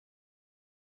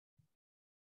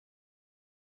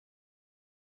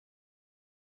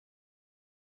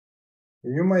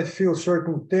 You might feel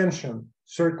certain tension,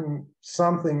 certain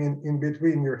something in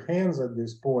between your hands at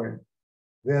this point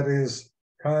that is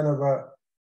kind of a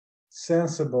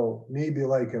sensible, maybe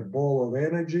like a ball of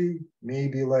energy,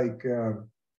 maybe like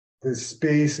the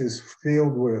space is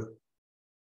filled with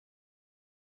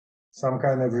some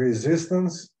kind of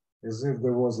resistance, as if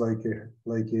there was like a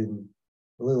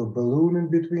little balloon in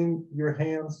between your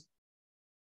hands.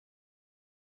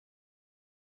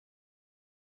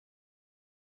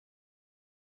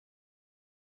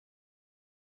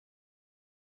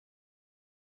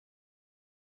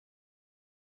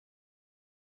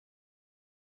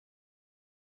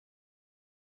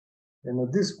 And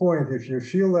at this point, if you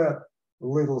feel that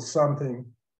little something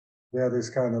that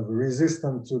is kind of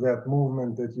resistant to that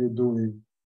movement that you're doing,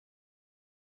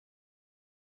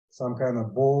 some kind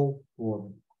of ball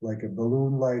or like a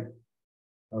balloon-like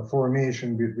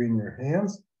formation between your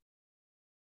hands,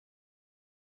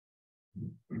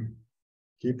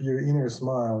 keep your inner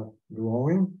smile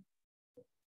glowing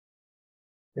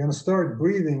and start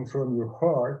breathing from your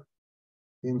heart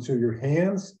into your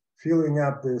hands, filling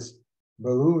up this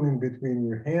balloon in between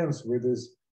your hands with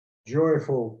this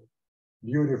joyful,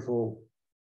 beautiful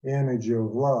energy of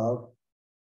love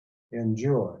and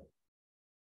joy.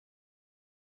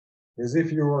 As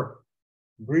if you're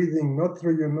breathing not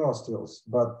through your nostrils,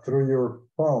 but through your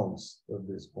palms at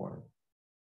this point.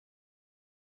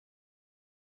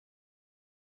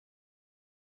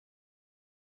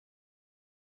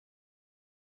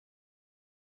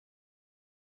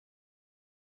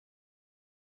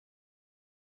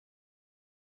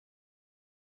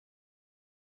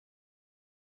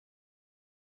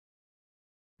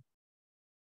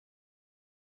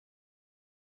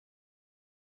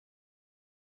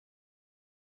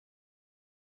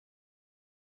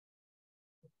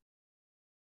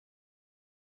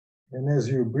 And as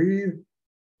you breathe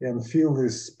and feel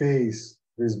this space,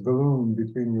 this balloon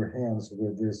between your hands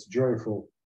with this joyful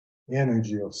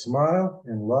energy of smile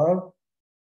and love,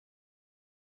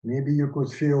 maybe you could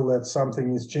feel that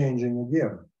something is changing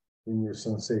again in your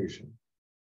sensation.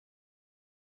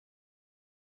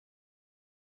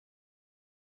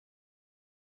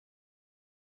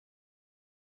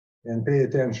 And pay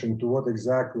attention to what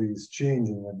exactly is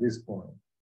changing at this point.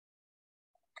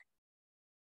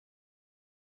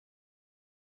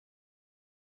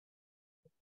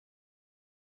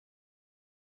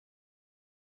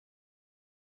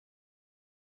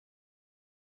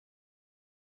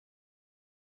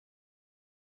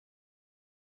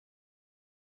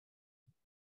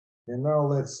 And now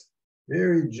let's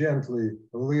very gently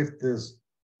lift this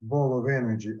ball of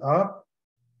energy up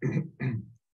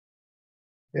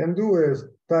and do a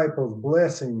type of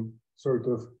blessing, sort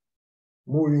of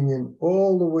moving in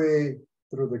all the way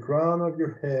through the crown of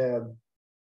your head,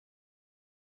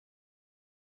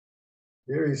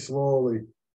 very slowly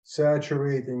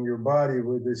saturating your body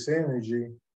with this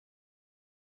energy,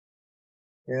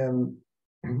 and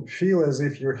feel as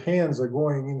if your hands are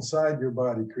going inside your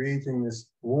body, creating this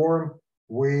warm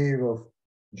wave of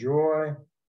joy.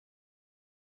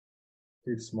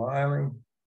 Keep smiling.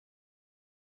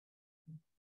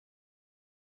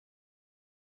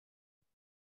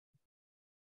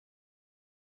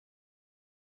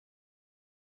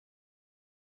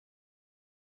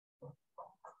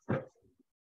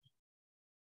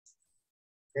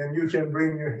 And you can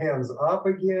bring your hands up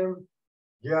again,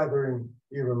 gathering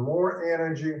even more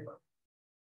energy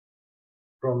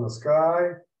from the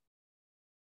sky,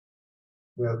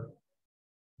 that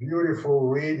beautiful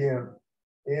radiant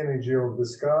energy of the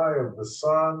sky, of the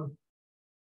sun,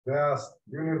 vast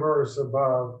universe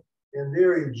above, and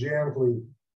very gently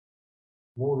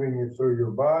moving it through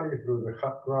your body, through the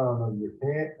crown of your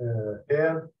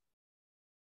head.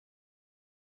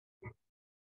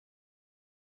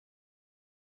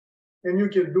 And you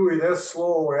can do it as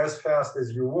slow or as fast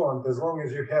as you want, as long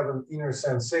as you have an inner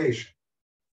sensation.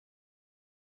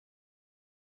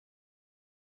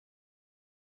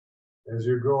 As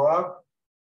you go up,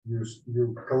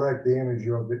 you collect the energy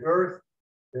of the earth,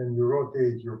 then you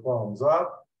rotate your palms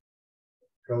up,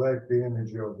 collect the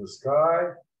energy of the sky,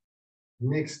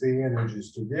 mix the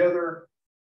energies together,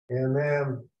 and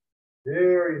then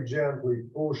very gently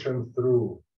push them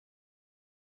through.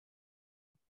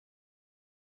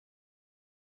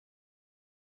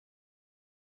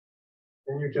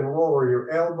 And you can lower your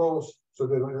elbows so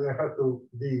they don't have to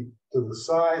be to the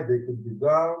side, they could be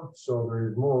down, so there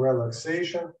is more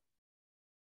relaxation.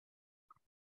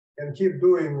 And keep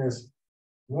doing this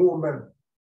movement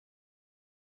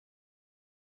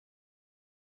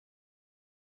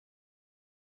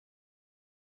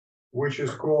which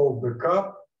is called the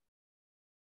cup,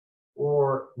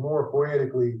 or more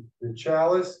poetically, the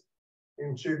chalice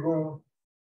in Qigong.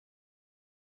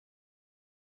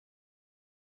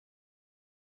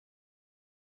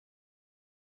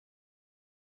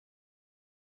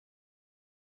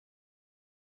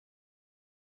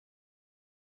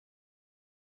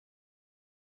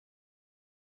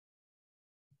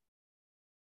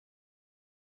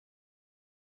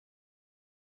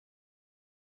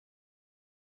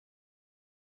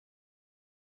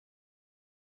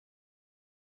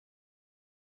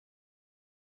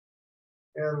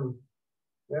 And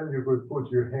then you could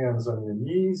put your hands on your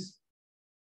knees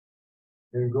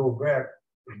and go back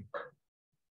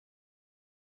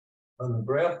on the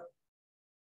breath.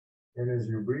 And as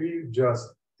you breathe, just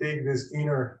take this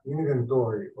inner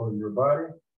inventory of your body,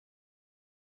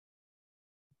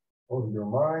 of your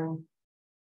mind,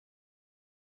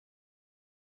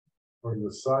 of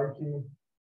your psyche,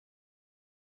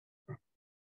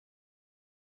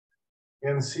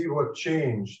 and see what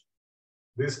changed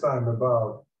this time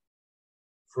about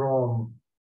from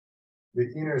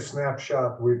the inner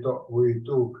snapshot we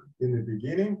took in the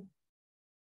beginning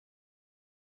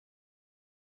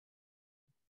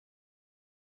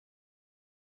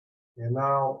and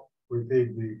now we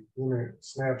take the inner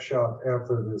snapshot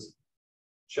after this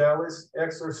chalice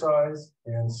exercise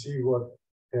and see what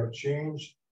have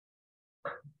changed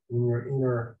in your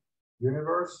inner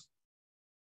universe,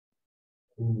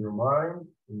 in your mind,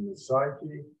 in your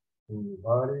psyche, in your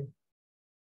body.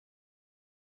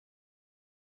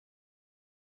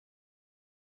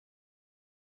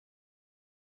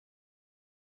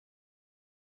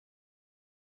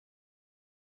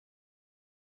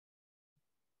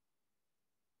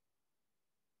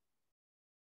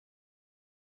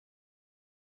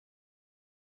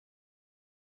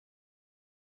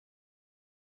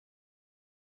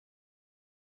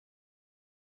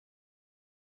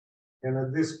 And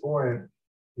at this point,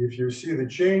 if you see the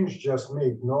change, just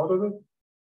make note of it.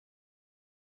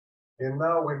 And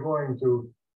now we're going to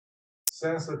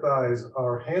sensitize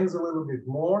our hands a little bit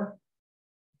more.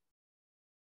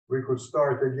 We could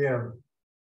start again,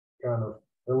 kind of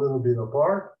a little bit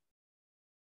apart,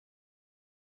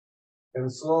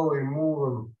 and slowly move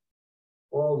them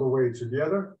all the way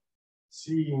together,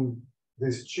 seeing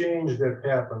this change that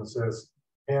happens as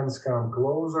hands come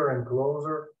closer and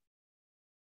closer.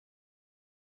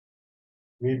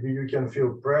 Maybe you can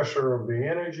feel pressure of the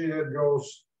energy that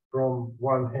goes from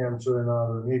one hand to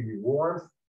another, maybe warmth,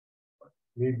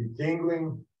 maybe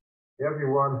tingling.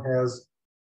 Everyone has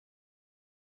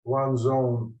one's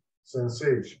own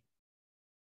sensation.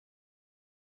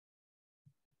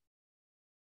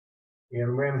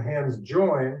 And when hands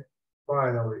join,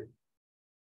 finally,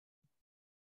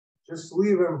 just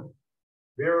leave them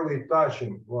barely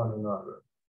touching one another,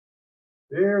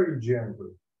 very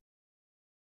gently,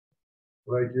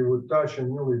 like you would touch a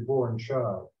newly born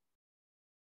child.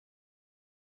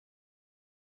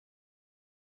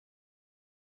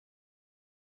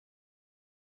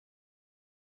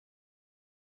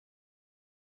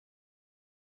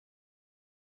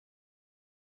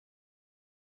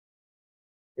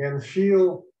 And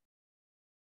feel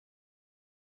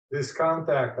this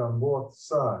contact on both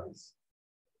sides,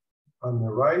 on the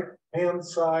right hand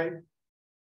side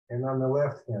and on the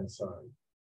left hand side.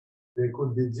 They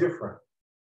could be different.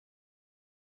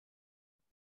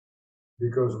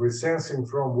 because we're sensing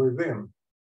from within.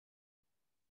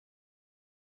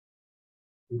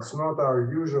 It's not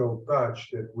our usual touch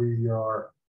that we are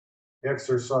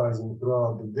exercising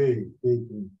throughout the day,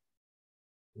 taking,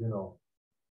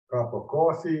 cup of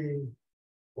coffee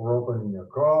or opening a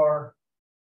car,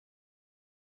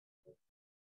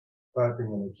 typing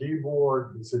on a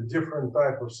keyboard. It's a different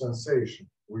type of sensation.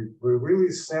 We're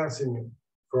really sensing it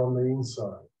from the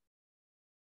inside.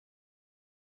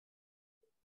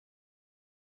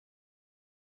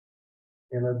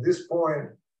 And at this point,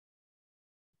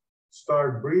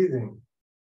 start breathing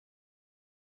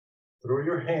through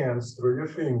your hands, through your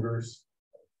fingers,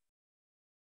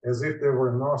 as if they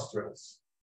were nostrils.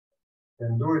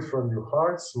 And do it from your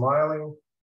heart, smiling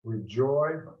with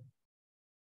joy.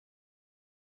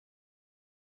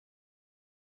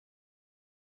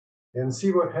 And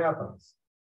see what happens.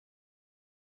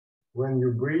 When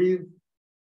you breathe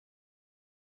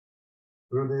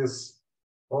through this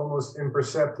almost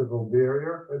imperceptible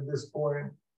barrier at this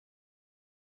point,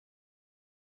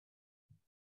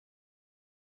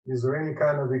 is there any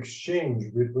kind of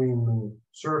exchange between the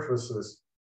surfaces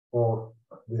of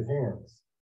the hands?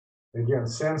 Again,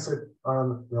 sense it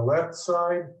on the left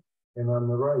side and on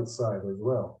the right side as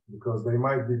well, because they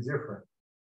might be different.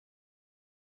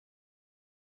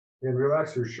 And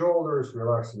relax your shoulders,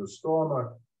 relax your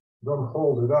stomach. Don't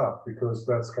hold it up because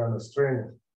that's kind of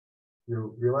straining.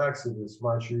 You relax it, it's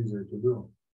much easier to do.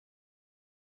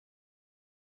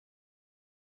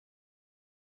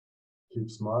 Keep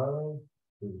smiling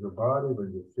with your body,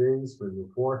 with your face, with your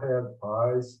forehead,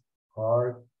 eyes,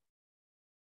 heart,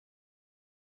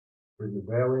 with your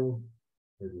belly,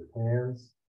 with your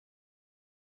hands.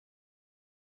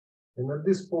 And at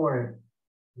this point,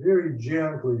 very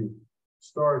gently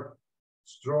start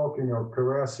stroking or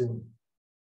caressing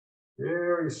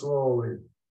very slowly.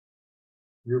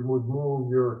 You would move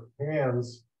your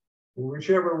hands in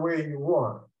whichever way you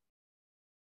want.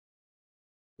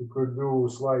 You could do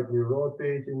slightly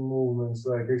rotating movements,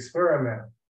 like experiment.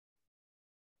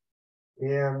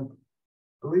 And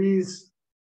please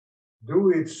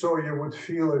do it so you would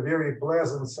feel a very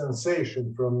pleasant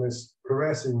sensation from this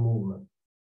caressing movement.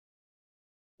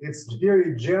 It's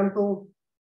very gentle,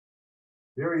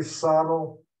 very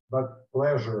subtle, but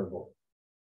pleasurable.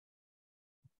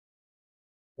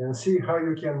 And see how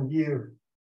you can give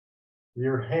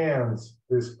your hands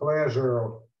this pleasure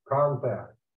of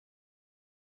contact.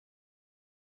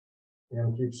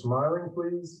 And keep smiling,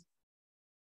 please,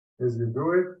 as you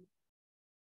do it.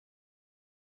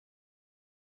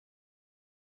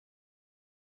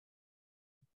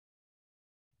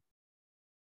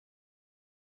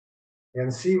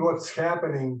 And see what's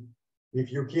happening,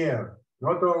 if you can,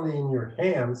 not only in your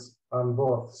hands on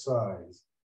both sides,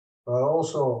 but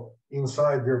also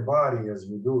inside your body as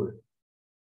you do it.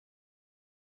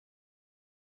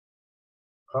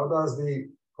 How does the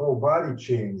whole body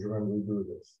change when we do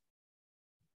this?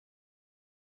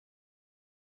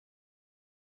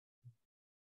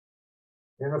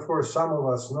 And of course, some of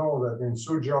us know that in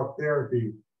Sujok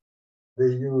therapy, they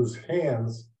use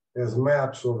hands as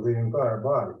maps of the entire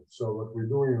body. So what we're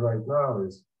doing right now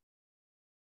is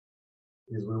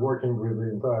we're working with the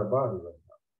entire body right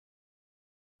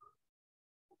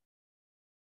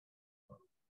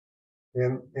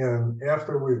now. And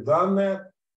after we've done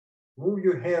that, move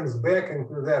your hands back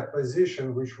into that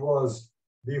position which was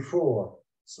before,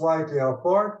 slightly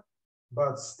apart,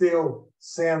 but still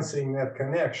sensing that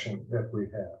connection that we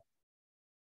have.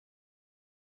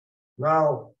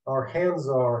 Now our hands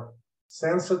are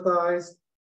sensitized.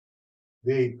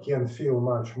 They can feel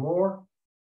much more,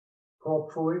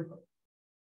 hopefully.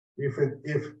 If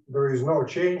there is no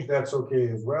change, that's okay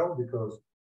as well, because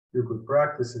you could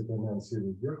practice it and then see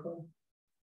the difference.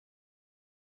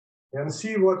 And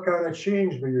see what kind of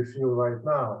change do you feel right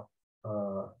now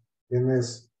in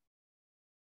this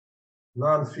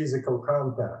non-physical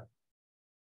contact.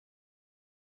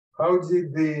 How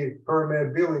did the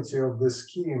permeability of the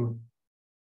skin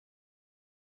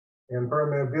and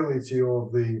permeability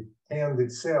of the hand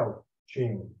itself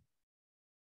change?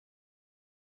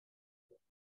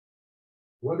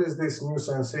 What is this new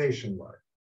sensation like?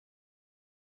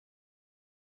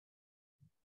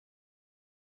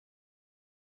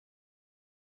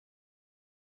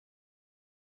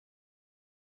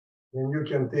 And you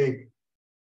can take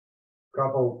a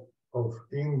couple of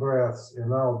in breaths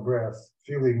and out breaths,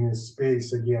 filling this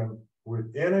space again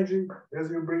with energy as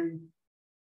you breathe.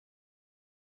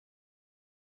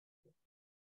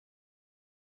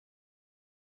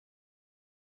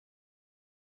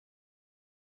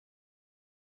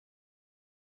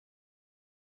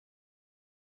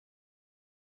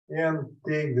 and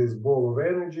take this ball of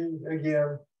energy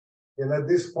again. And at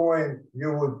this point,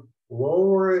 you would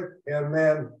lower it and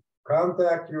then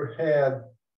contact your head,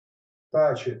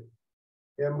 touch it,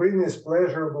 and bring this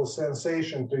pleasurable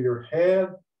sensation to your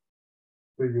head,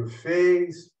 to your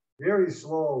face, very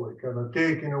slowly, kind of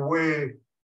taking away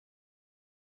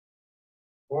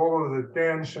all of the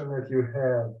tension that you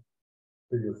have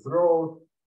to your throat,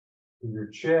 to your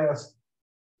chest,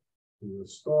 to your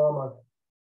stomach,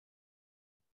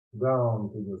 down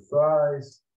to your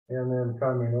thighs, and then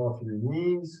coming off your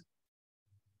knees.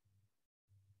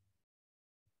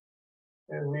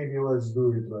 And maybe let's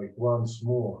do it like once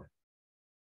more.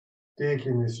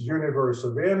 Taking this universe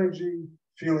of energy,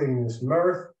 feeling this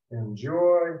mirth and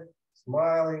joy,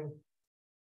 smiling,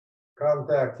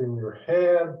 contacting your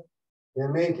head,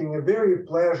 and making a very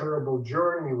pleasurable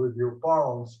journey with your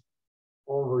palms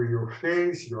over your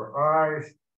face, your eyes,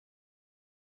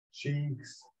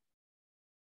 cheeks,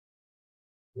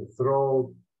 the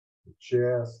throat, the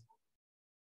chest,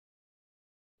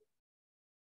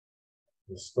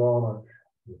 the stomach,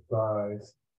 the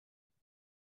thighs.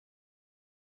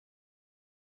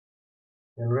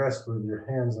 And rest with your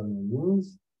hands on your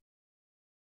knees.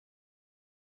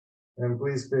 And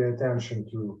please pay attention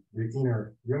to the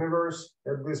inner universe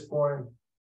at this point.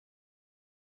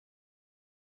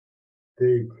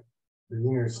 Take the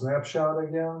inner snapshot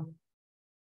again.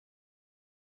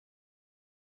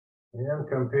 And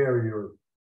compare your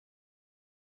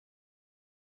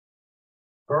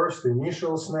first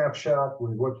initial snapshot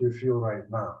with what you feel right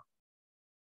now.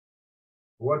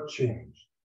 What changed?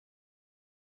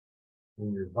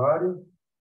 In your body,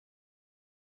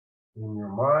 in your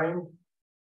mind,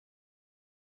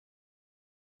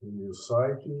 in your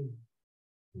psyche,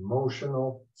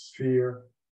 emotional sphere.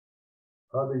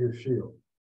 How do you feel?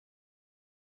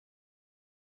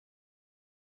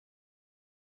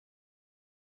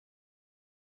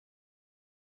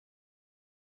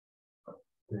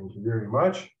 Thank you very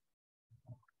much.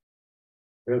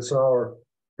 That's our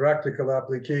practical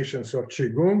applications of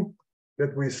Qigong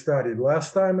that we studied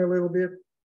last time a little bit.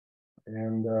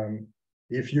 And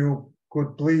if you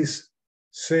could please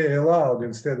say aloud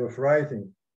instead of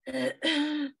writing,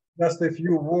 just a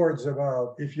few words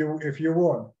about, if you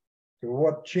want, to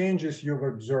what changes you've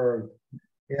observed.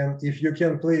 And if you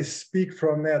can please speak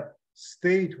from that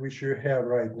state which you have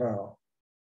right now.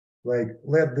 Like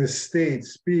let this state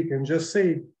speak and just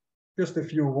say just a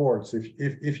few words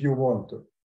if you want to.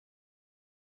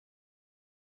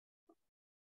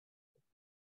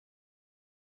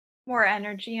 More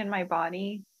energy in my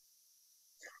body.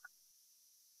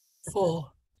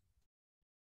 Full.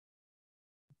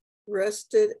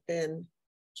 Rested and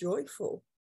joyful.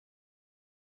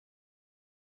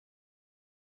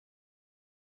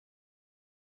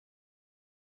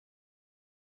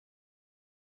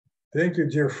 Thank you,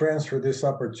 dear friends, for this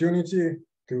opportunity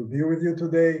to be with you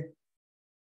today.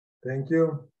 Thank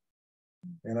you.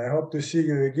 And I hope to see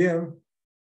you again.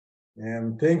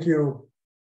 And thank you,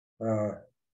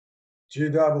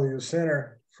 GW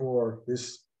Center, for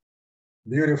this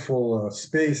beautiful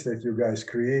space that you guys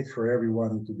create for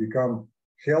everyone to become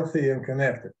healthy and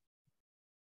connected.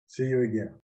 See you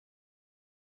again.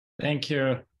 Thank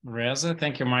you, Reza.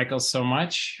 Thank you, Michael, so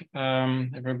much.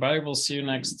 Everybody, we'll see you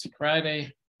next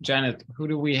Friday. Janet, who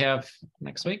do we have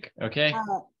next week? Okay.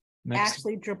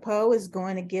 Ashley Drapeau is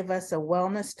going to give us a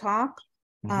wellness talk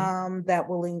that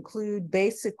will include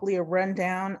basically a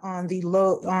rundown on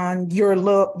your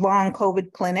long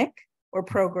COVID clinic or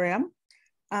program.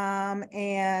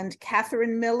 And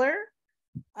Catherine Miller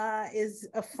is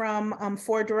from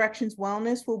Four Directions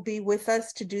Wellness, will be with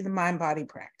us to do the mind-body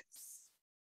practice.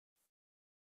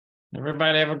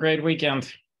 Everybody have a great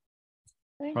weekend.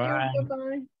 Thank Bye. you.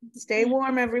 Bye-bye. Stay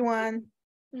warm, everyone.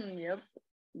 Yep.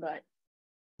 Bye.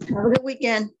 Have a good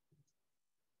weekend.